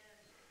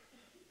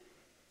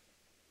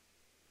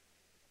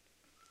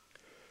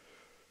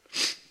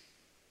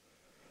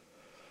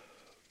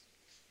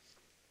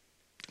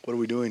 What are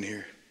we doing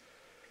here?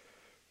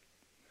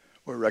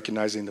 We're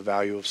recognizing the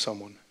value of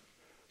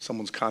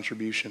someone's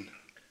contribution.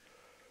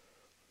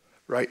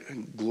 Right?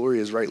 And glory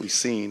is rightly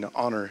seen.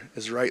 Honor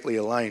is rightly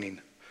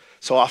aligning.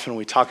 So often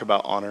we talk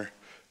about honor,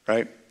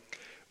 right?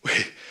 We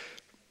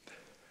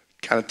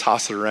kind of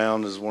toss it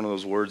around as one of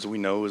those words we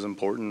know is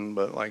important,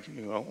 but like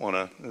you don't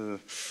want to,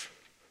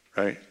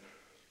 right?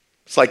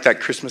 It's like that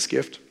Christmas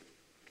gift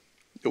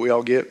that we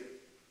all get.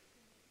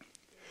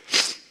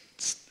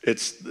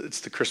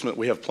 It's the Christmas,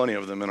 we have plenty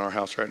of them in our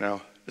house right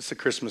now. It's the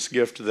Christmas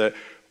gift that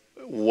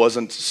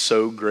wasn't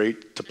so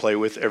great to play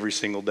with every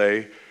single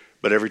day,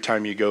 but every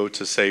time you go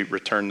to say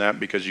return that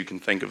because you can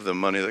think of the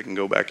money that can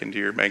go back into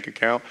your bank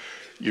account,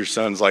 your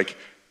son's like,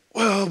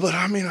 well, but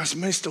I mean, I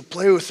may still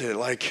play with it.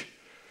 Like,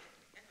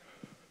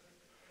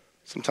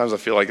 sometimes I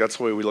feel like that's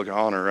the way we look at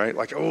honor, right?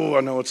 Like, oh,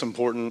 I know it's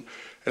important,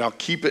 and I'll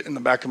keep it in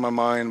the back of my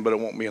mind, but it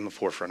won't be in the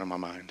forefront of my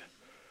mind.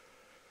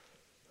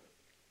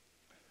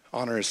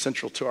 Honor is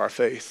central to our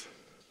faith.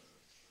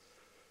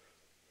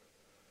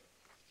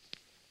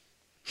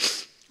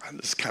 This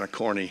is kind of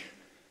corny.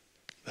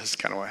 This is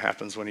kind of what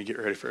happens when you get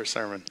ready for a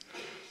sermon.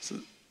 So,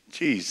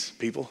 geez,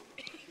 people.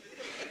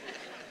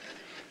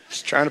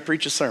 Just trying to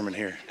preach a sermon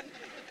here.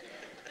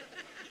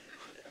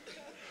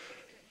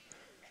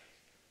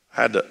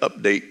 I had to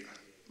update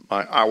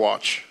my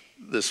iWatch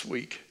this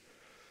week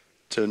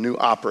to a new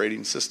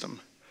operating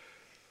system.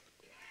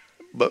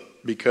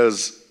 But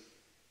because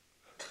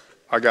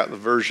I got the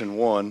version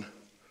 1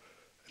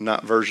 and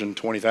not version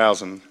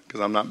 20,000,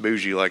 because I'm not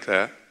bougie like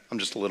that. I'm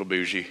just a little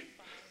bougie.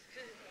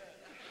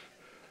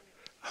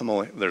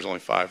 There's only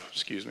 5,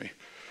 excuse me.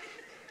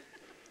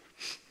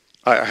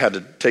 I had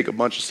to take a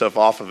bunch of stuff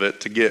off of it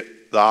to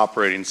get the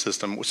operating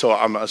system. So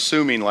I'm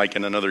assuming like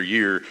in another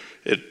year,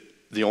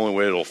 the only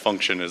way it'll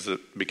function is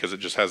because it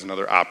just has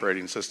another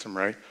operating system,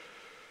 right?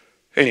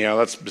 Anyhow,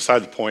 that's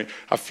beside the point.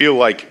 I feel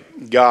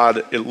like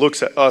God, it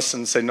looks at us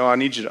and say, no, I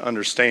need you to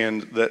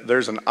understand that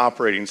there's an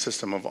operating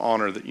system of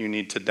honor that you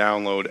need to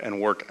download and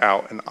work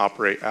out and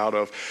operate out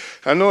of.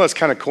 I know that's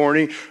kind of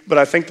corny, but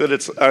I think that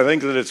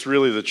it's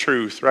really the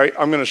truth, right?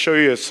 I'm going to show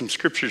you some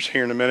scriptures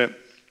here in a minute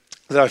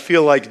that I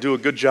feel like do a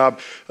good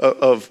job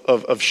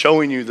of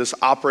showing you this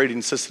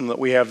operating system that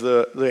we have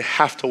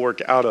to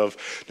work out of.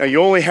 Now,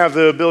 you only have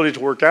the ability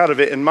to work out of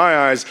it, in my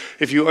eyes,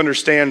 if you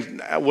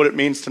understand what it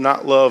means to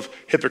not love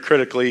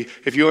hypocritically,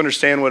 if you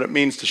understand what it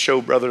means to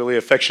show brotherly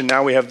affection.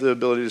 Now we have the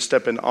ability to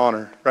step in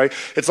honor, right?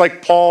 It's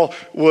like Paul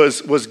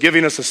was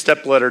giving us a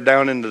step ladder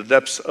down into the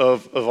depths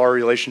of our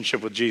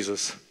relationship with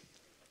Jesus.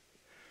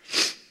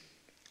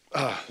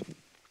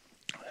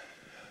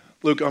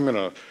 Luke, I'm going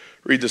to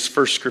read this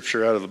first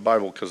scripture out of the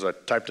Bible because I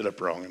typed it up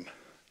wrong and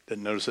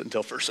didn't notice it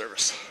until first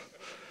service.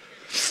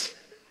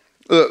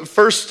 The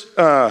first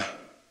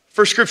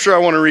scripture I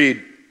want to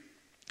read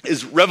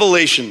is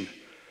Revelation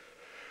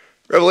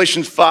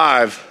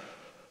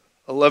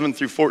 5:11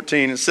 through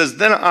 14. It says,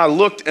 then I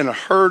looked and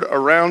heard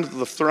around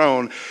the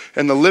throne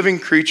and the living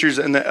creatures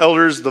and the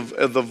elders the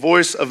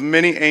voice of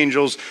many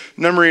angels,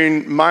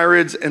 numbering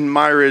myriads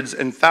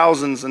and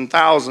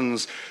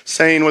thousands,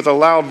 saying with a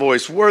loud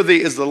voice,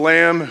 worthy is the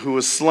Lamb who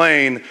was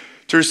slain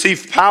to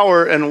receive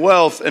power and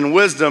wealth and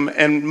wisdom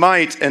and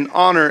might and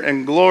honor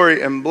and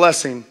glory and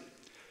blessing.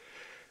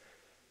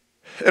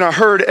 And I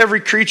heard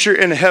every creature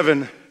in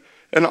heaven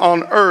and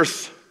on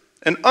earth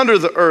and under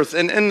the earth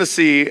and in the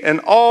sea, and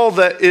all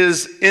that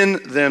is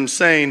in them,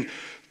 saying,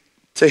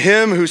 to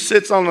him who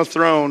sits on the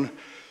throne,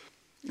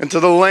 and to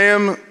the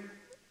Lamb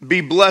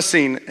be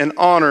blessing and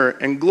honor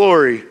and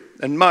glory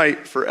and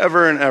might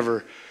forever and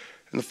ever.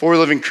 And the 4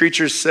 living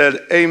creatures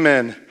said,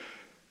 amen.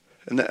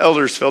 And the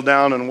elders fell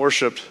down and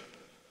worshiped.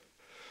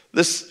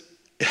 This,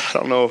 I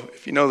don't know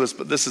if you know this,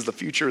 but this is the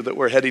future that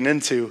we're heading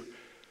into.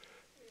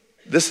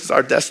 This is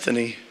our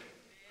destiny.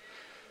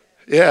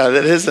 Yeah,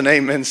 that is an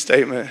amen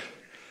statement.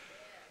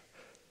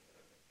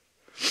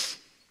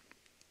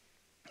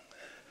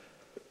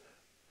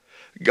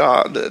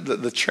 God,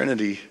 the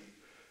Trinity,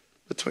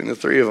 between the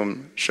 3 of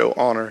them, show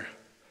honor.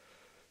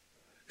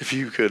 If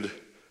you could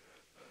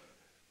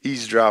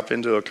eavesdrop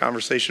into a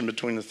conversation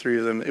between the 3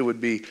 of them, it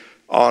would be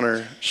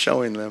honor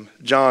showing them.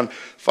 John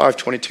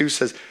 5:22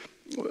 says,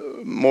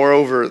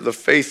 moreover, the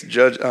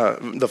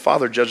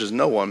Father judges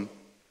no one,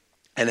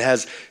 and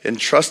has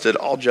entrusted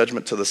all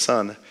judgment to the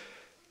Son,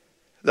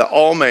 that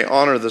all may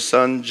honor the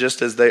Son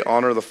just as they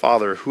honor the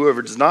Father.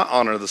 Whoever does not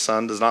honor the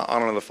Son does not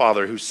honor the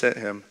Father who sent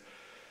him.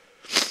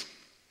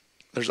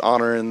 There's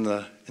honor in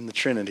the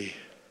Trinity.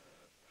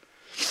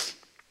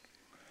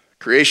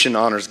 Creation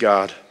honors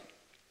God.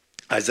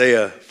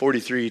 Isaiah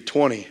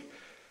 43:20.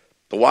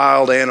 The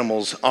wild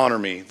animals honor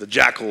me, the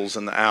jackals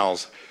and the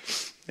owls.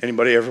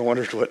 Anybody ever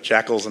wondered what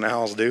jackals and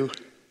owls do?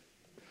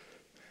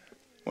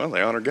 Well,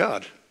 they honor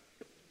God.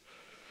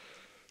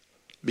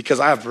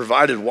 Because I have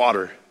provided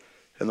water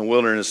in the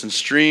wilderness and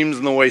streams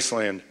in the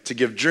wasteland to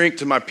give drink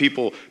to my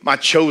people, my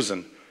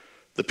chosen,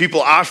 the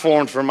people I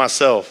formed for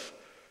myself,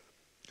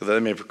 so that they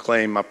may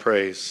proclaim my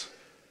praise.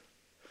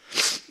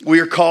 We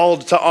are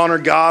called to honor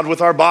God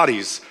with our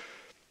bodies.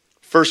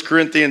 1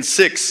 Corinthians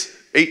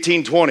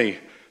 6:18-20.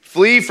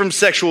 Flee from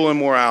sexual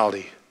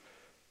immorality.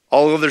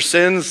 All other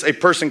sins a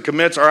person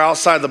commits are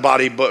outside the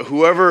body, but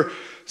whoever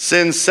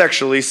sins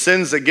sexually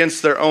sins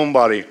against their own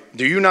body.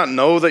 Do you not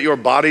know that your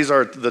bodies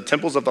are the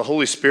temples of the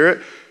Holy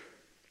Spirit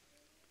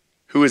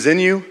who is in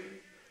you,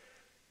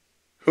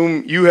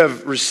 whom you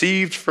have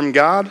received from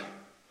God?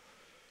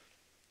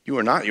 You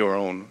are not your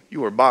own.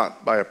 You are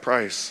bought by a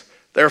price.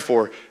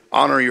 Therefore,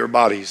 honor your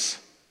bodies.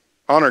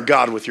 Honor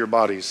God with your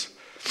bodies.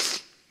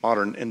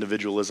 Modern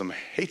individualism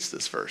hates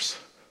this verse.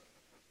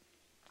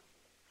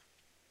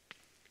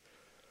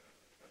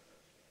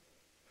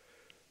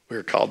 We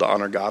are called to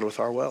honor God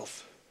with our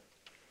wealth.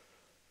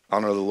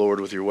 Honor the Lord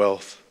with your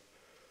wealth,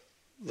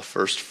 the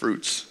first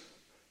fruits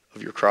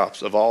of your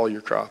crops, of all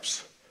your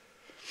crops.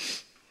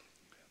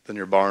 Then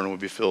your barn will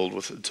be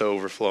filled to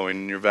overflowing,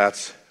 and your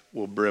vats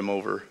will brim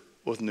over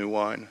with new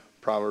wine.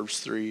 Proverbs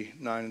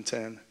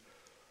 3:9-10.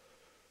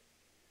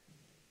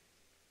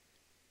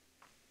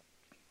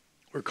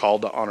 We're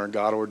called to honor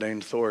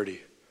God-ordained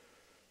authority.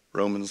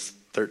 Romans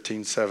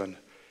 13:7.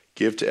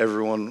 Give to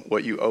everyone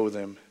what you owe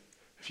them.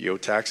 If you owe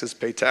taxes,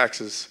 pay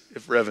taxes.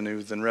 If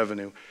revenue, then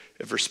revenue.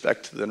 If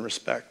respect, then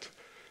respect.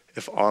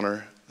 If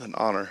honor, then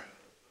honor.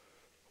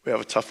 We have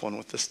a tough one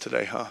with this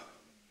today, huh?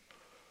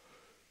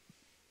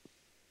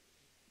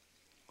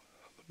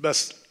 The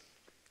best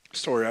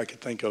story I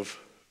could think of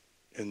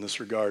in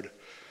this regard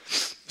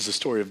is the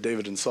story of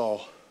David and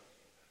Saul.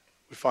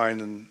 We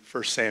find in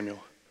 1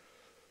 Samuel.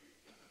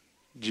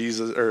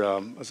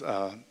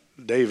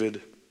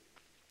 David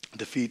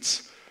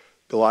defeats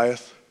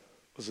Goliath.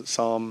 Was it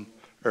Psalm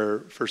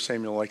or 1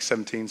 Samuel like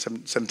 17,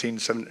 18,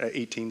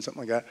 something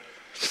like that?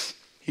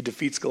 He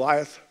defeats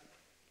Goliath.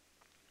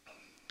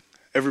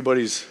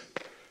 Everybody's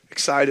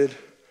excited.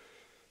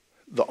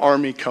 The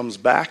army comes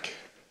back.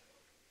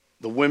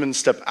 The women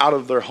step out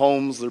of their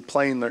homes. They're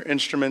playing their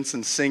instruments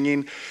and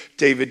singing.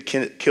 David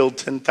killed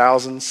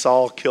 10,000.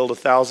 Saul killed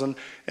 1,000.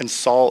 And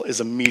Saul is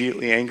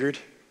immediately angered.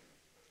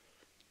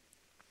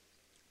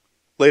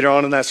 Later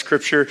on in that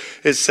scripture,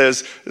 it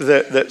says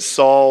that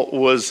Saul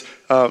was,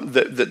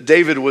 that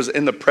David was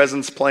in the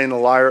presence playing the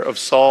lyre of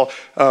Saul,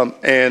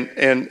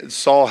 and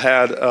Saul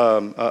had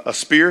a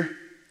spear,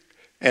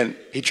 and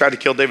he tried to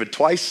kill David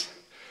twice.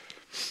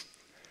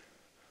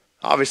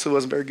 Obviously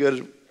wasn't very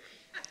good at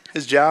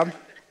his job.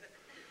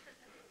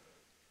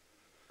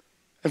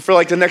 And for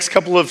like the next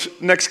couple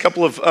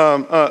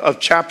of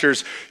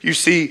chapters, you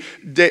see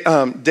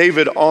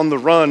David on the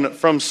run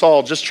from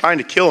Saul, just trying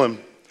to kill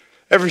him.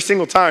 Every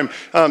single time,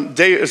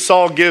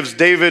 Saul gives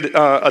David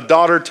a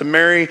daughter to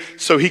marry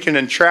so he can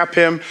entrap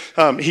him.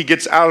 He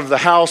gets out of the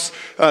house.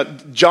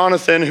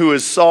 Jonathan, who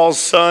is Saul's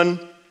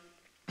son,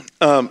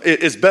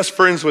 is best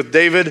friends with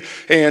David,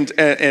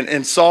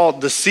 and Saul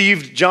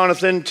deceived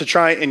Jonathan to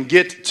try and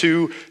get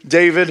to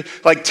David,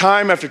 like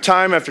time after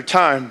time after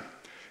time.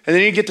 And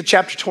then you get to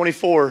chapter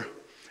 24,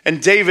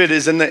 and David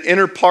is in the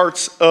inner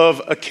parts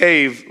of a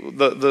cave,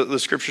 the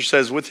scripture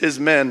says, with his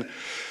men.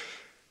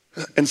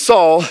 And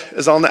Saul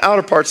is on the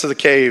outer parts of the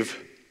cave.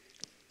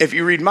 If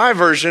you read my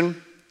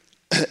version,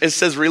 it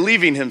says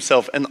relieving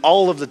himself, and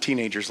all of the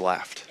teenagers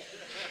laughed.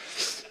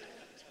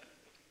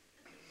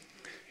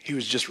 He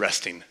was just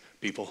resting,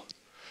 people.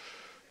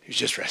 He was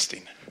just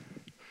resting.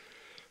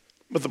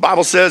 But the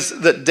Bible says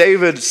that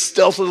David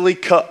stealthily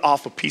cut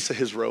off a piece of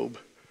his robe,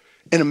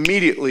 and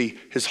immediately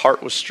his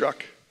heart was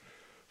struck.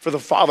 For the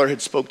father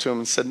had spoke to him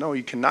and said, no,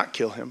 you cannot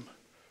kill him.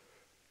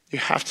 You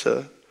have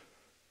to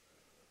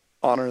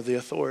honor the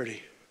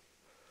authority.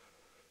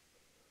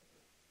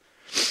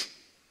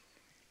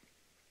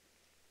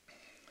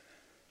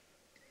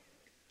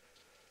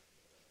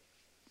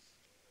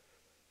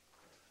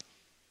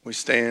 We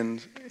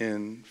stand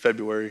in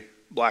February,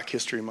 Black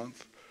History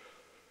Month.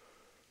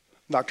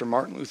 Dr.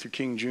 Martin Luther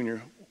King Jr.,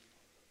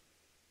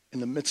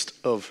 in the midst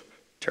of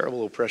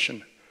terrible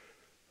oppression,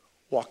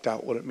 walked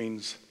out what it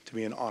means to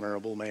be an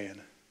honorable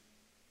man.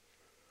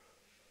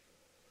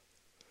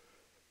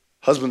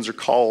 Husbands are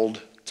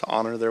called to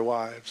honor their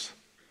wives.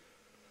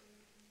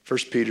 1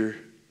 Peter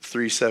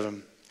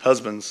 3:7.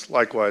 Husbands,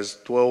 likewise,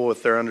 dwell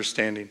with their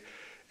understanding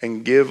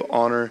and give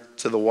honor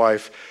to the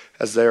wife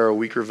as they are a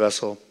weaker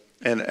vessel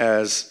and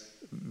as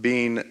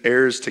being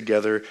heirs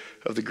together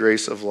of the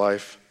grace of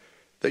life,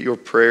 that your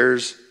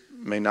prayers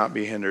may not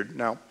be hindered.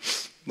 Now,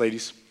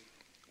 ladies,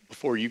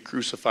 before you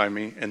crucify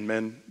me, and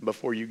men,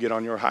 before you get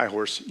on your high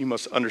horse, you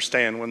must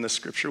understand when this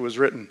scripture was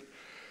written.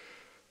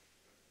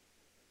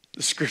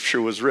 The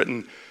scripture was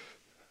written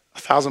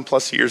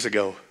 1,000+ years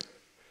ago.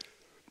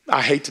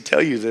 I hate to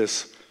tell you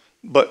this,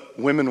 but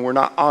women were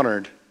not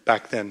honored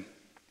back then.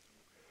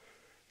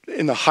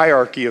 In the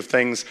hierarchy of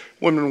things,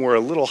 women were a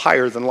little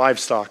higher than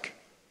livestock.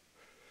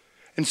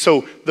 And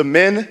so the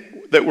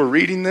men that were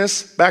reading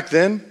this back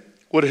then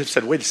would have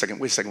said, wait a second.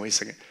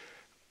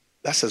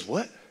 That says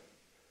what?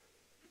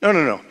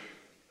 No.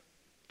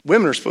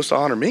 Women are supposed to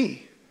honor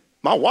me.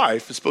 My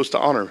wife is supposed to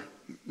honor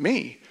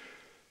me.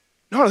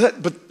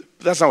 But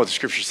that's not what the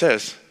scripture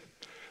says.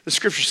 The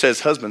scripture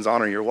says, husbands,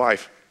 honor your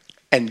wife,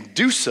 and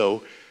do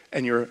so,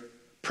 and your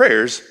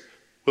prayers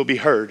will be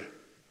heard.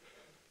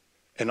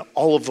 And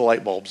all of the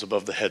light bulbs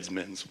above the heads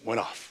men's went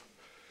off.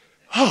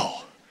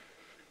 Oh.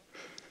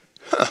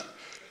 Huh.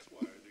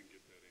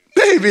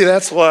 Maybe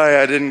that's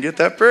why I didn't get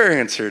that prayer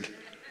answered.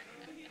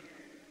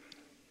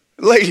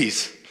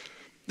 Ladies,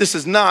 this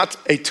is not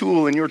a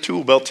tool in your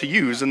tool belt to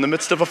use in the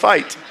midst of a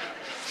fight.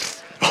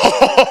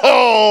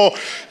 Oh,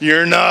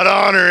 you're not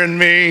honoring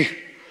me.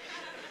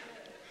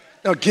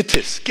 Now get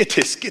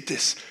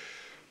this.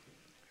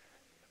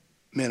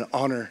 Men,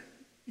 honor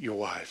your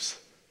wives.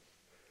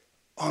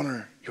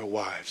 Honor your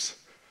wives.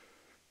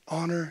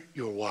 Honor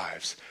your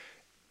wives.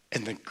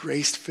 And the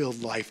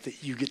grace-filled life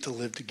that you get to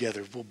live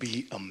together will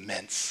be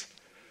immense.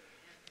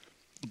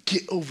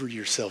 Get over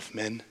yourself,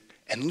 men,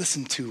 and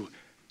listen to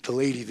the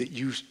lady that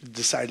you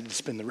decided to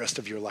spend the rest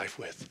of your life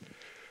with.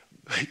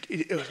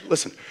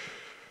 Listen.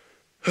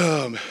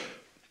 Are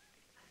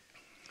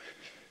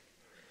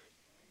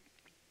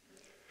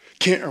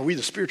we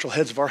the spiritual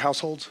heads of our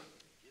households?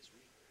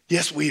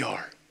 Yes, we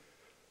are.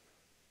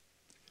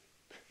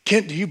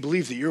 Kent, do you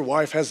believe that your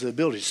wife has the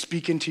ability to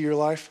speak into your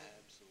life?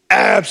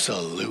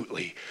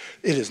 Absolutely.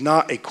 It is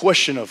not a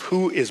question of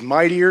who is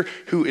mightier,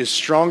 who is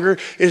stronger.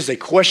 It is a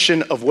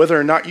question of whether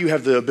or not you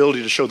have the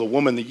ability to show the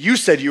woman that you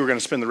said you were going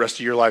to spend the rest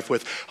of your life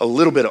with a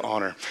little bit of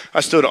honor.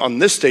 I stood on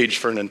this stage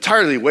for an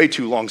entirely way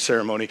too long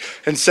ceremony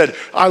and said,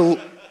 well,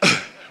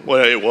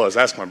 it was.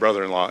 Ask my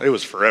brother-in-law. It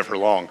was forever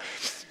long.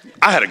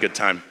 I had a good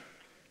time.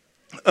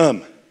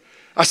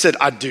 I said,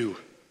 I do.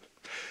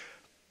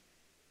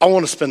 I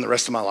want to spend the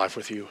rest of my life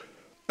with you.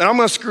 And I'm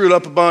going to screw it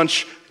up a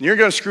bunch, and you're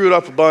going to screw it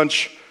up a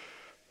bunch.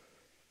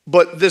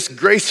 But this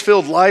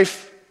grace-filled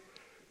life,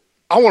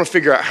 I want to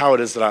figure out how it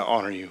is that I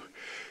honor you.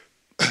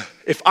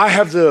 If I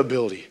have the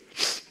ability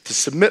to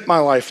submit my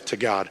life to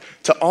God,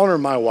 to honor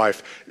my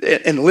wife,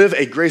 and live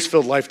a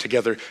grace-filled life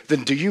together,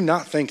 then do you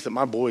not think that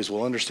my boys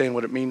will understand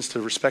what it means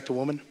to respect a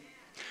woman?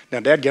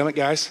 Now, dadgummit,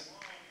 guys.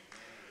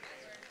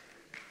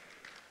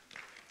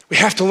 We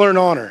have to learn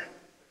honor.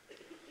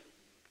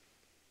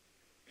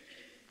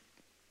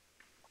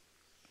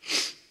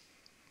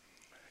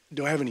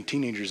 Do I have any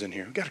teenagers in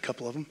here? We've got a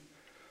couple of them.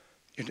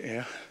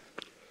 Yeah.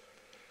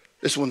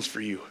 This one's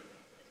for you.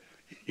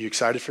 You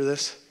excited for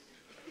this?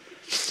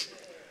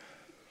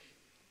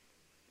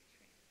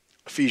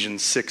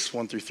 Ephesians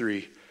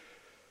 6:1-3.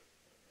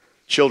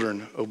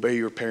 Children, obey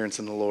your parents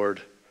in the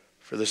Lord,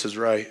 for this is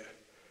right.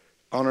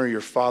 Honor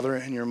your father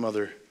and your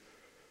mother,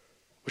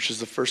 which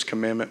is the first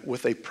commandment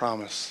with a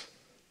promise,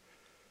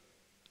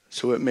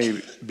 so it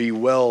may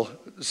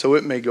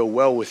go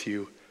well with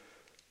you,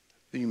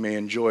 that you may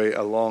enjoy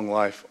a long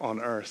life on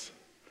earth.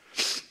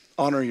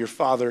 Honor your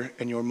father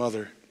and your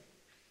mother.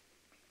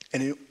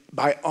 And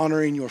by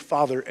honoring your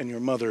father and your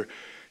mother,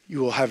 you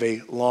will have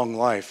a long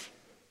life.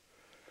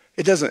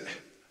 It doesn't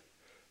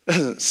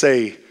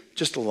say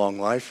just a long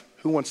life.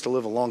 Who wants to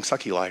live a long,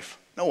 sucky life?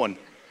 No one.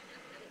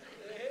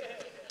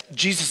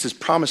 Jesus'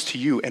 promise to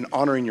you in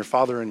honoring your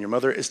father and your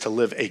mother is to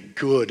live a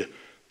good,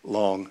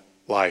 long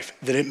life,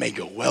 that it may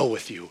go well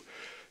with you.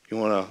 You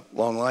want a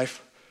long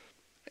life?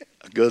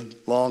 A good,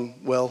 long,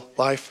 well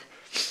life?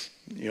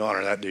 You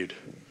honor that dude.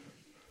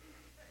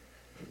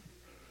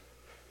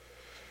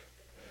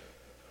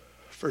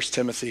 1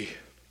 Timothy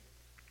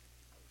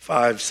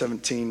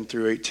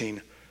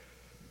 5:17-18.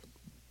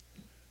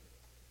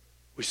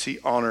 We see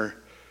honor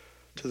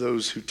to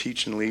those who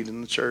teach and lead in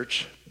the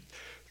church.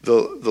 The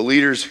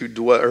leaders who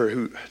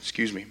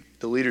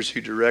the leaders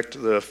who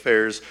direct the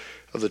affairs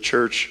of the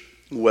church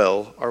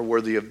well are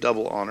worthy of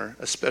double honor,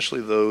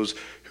 especially those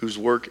whose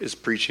work is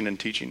preaching and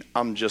teaching.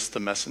 I'm just the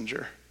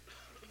messenger.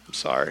 I'm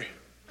sorry.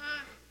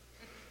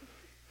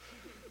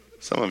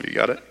 Some of you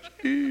got it.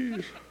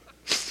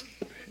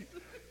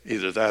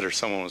 Either that or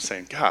someone was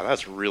saying, God,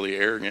 that's really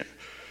arrogant.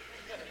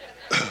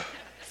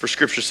 For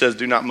scripture says,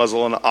 do not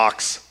muzzle an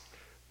ox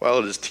while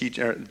it is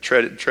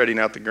treading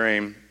out the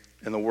grain,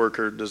 and the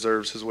worker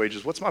deserves his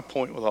wages. What's my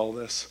point with all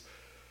this?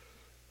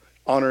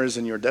 Honor is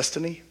in your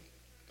destiny.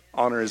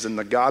 Honor is in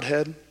the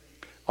Godhead.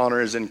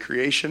 Honor is in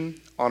creation.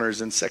 Honor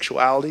is in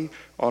sexuality.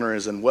 Honor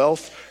is in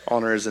wealth.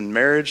 Honor is in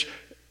marriage.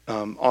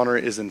 Honor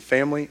is in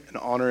family. And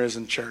honor is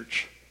in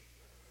church.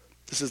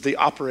 This is the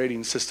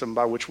operating system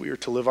by which we are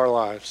to live our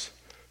lives,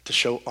 to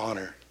show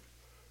honor.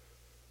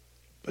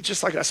 But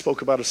just like I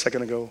spoke about a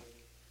second ago,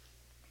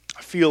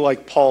 I feel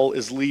like Paul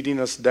is leading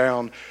us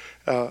down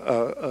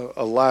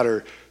a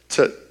ladder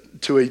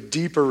to a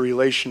deeper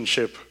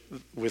relationship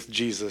with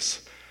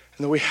Jesus.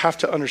 And that we have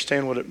to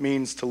understand what it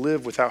means to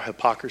live without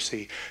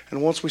hypocrisy.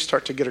 And once we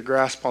start to get a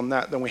grasp on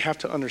that, then we have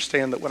to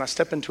understand that when I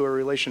step into a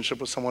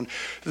relationship with someone,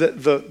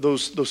 that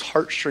those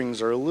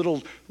heartstrings are a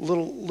little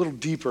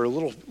deeper, a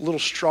little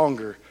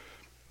stronger.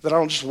 That I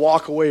don't just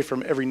walk away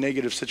from every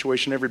negative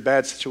situation, every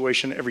bad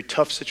situation, every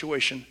tough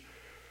situation.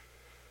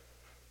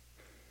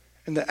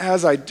 And that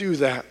as I do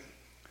that,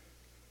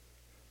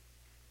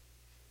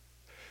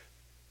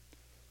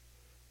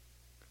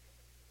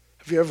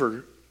 have you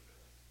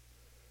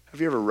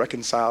ever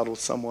reconciled with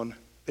someone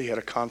that you had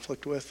a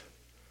conflict with?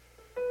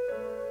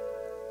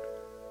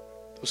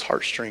 Those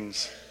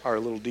heartstrings are a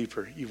little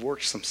deeper. You've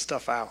worked some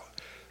stuff out.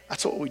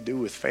 That's what we do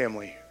with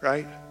family,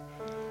 right?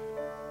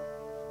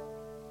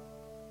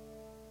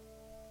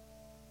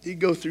 You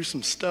go through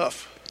some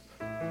stuff,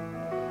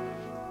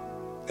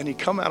 and you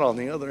come out on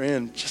the other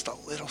end just a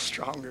little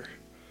stronger.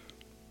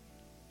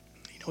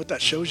 You know what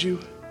that shows you?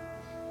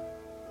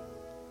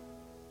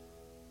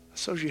 It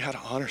shows you how to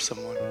honor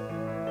someone.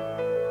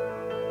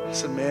 I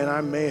said, man,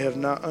 I may have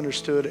not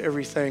understood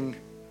everything.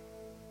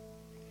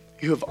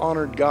 You have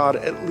honored God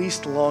at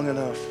least long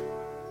enough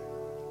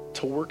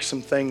to work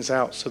some things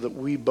out so that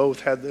we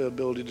both had the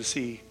ability to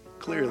see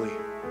clearly.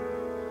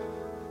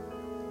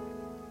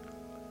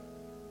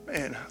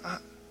 Man,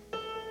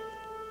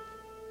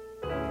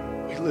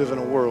 we live in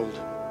a world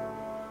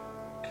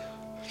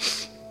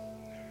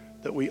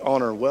that we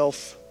honor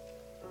wealth,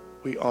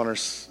 we honor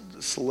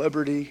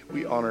celebrity,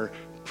 we honor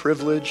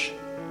privilege,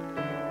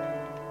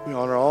 we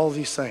honor all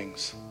these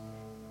things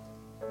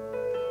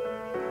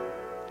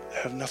that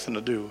have nothing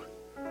to do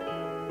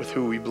with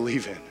who we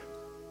believe in.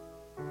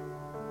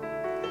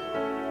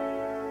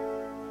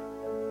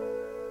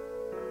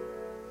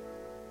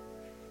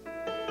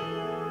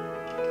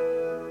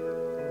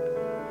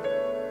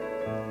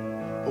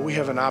 But we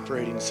have an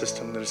operating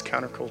system that is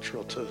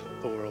countercultural to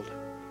the world.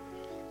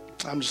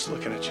 I'm just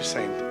looking at you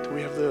saying, do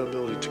we have the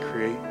ability to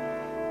create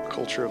a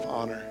culture of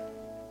honor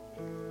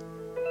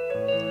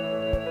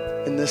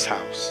in this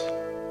house?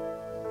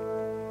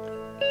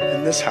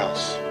 In this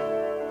house,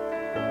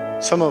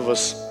 some of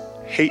us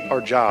hate our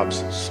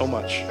jobs so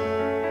much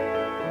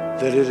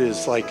that it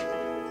is like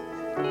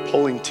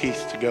pulling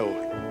teeth to go.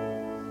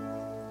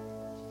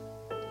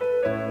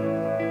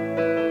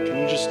 Can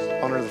you just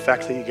honor the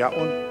fact that you got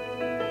one?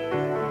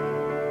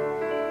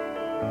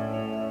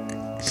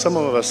 Some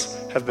of us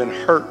have been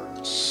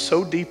hurt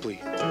so deeply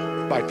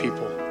by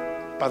people,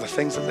 by the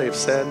things that they've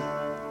said.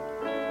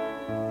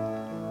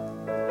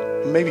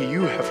 Maybe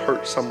you have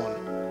hurt someone.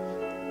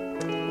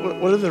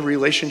 What are the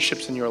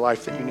relationships in your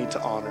life that you need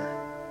to honor?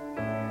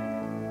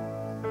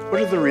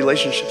 What are the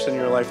relationships in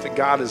your life that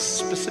God is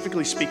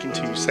specifically speaking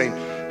to you, saying,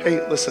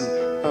 hey, listen,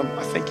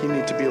 I think you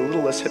need to be a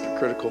little less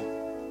hypocritical.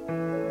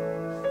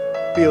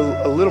 Be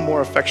a little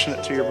more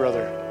affectionate to your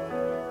brother,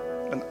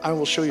 and I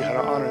will show you how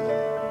to honor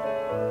them.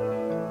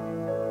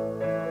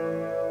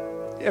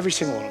 Every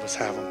single one of us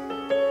have them.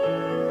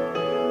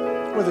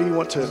 Whether you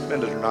want to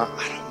admit it or not,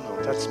 I don't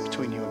know. That's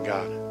between you and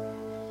God.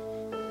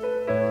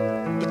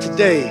 But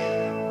today,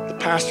 the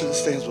pastor that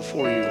stands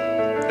before you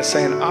is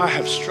saying, I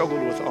have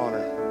struggled with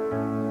honor.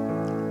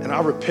 And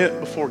I repent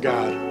before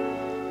God,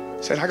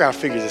 saying, I got to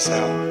figure this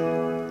out.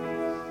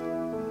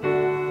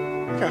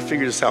 I got to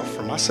figure this out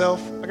for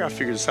myself. I got to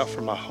figure this out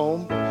for my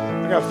home.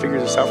 I got to figure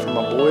this out for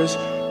my boys.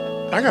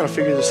 I got to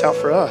figure this out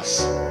for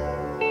us.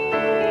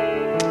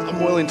 I'm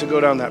willing to go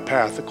down that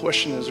path. The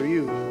question is, are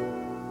you?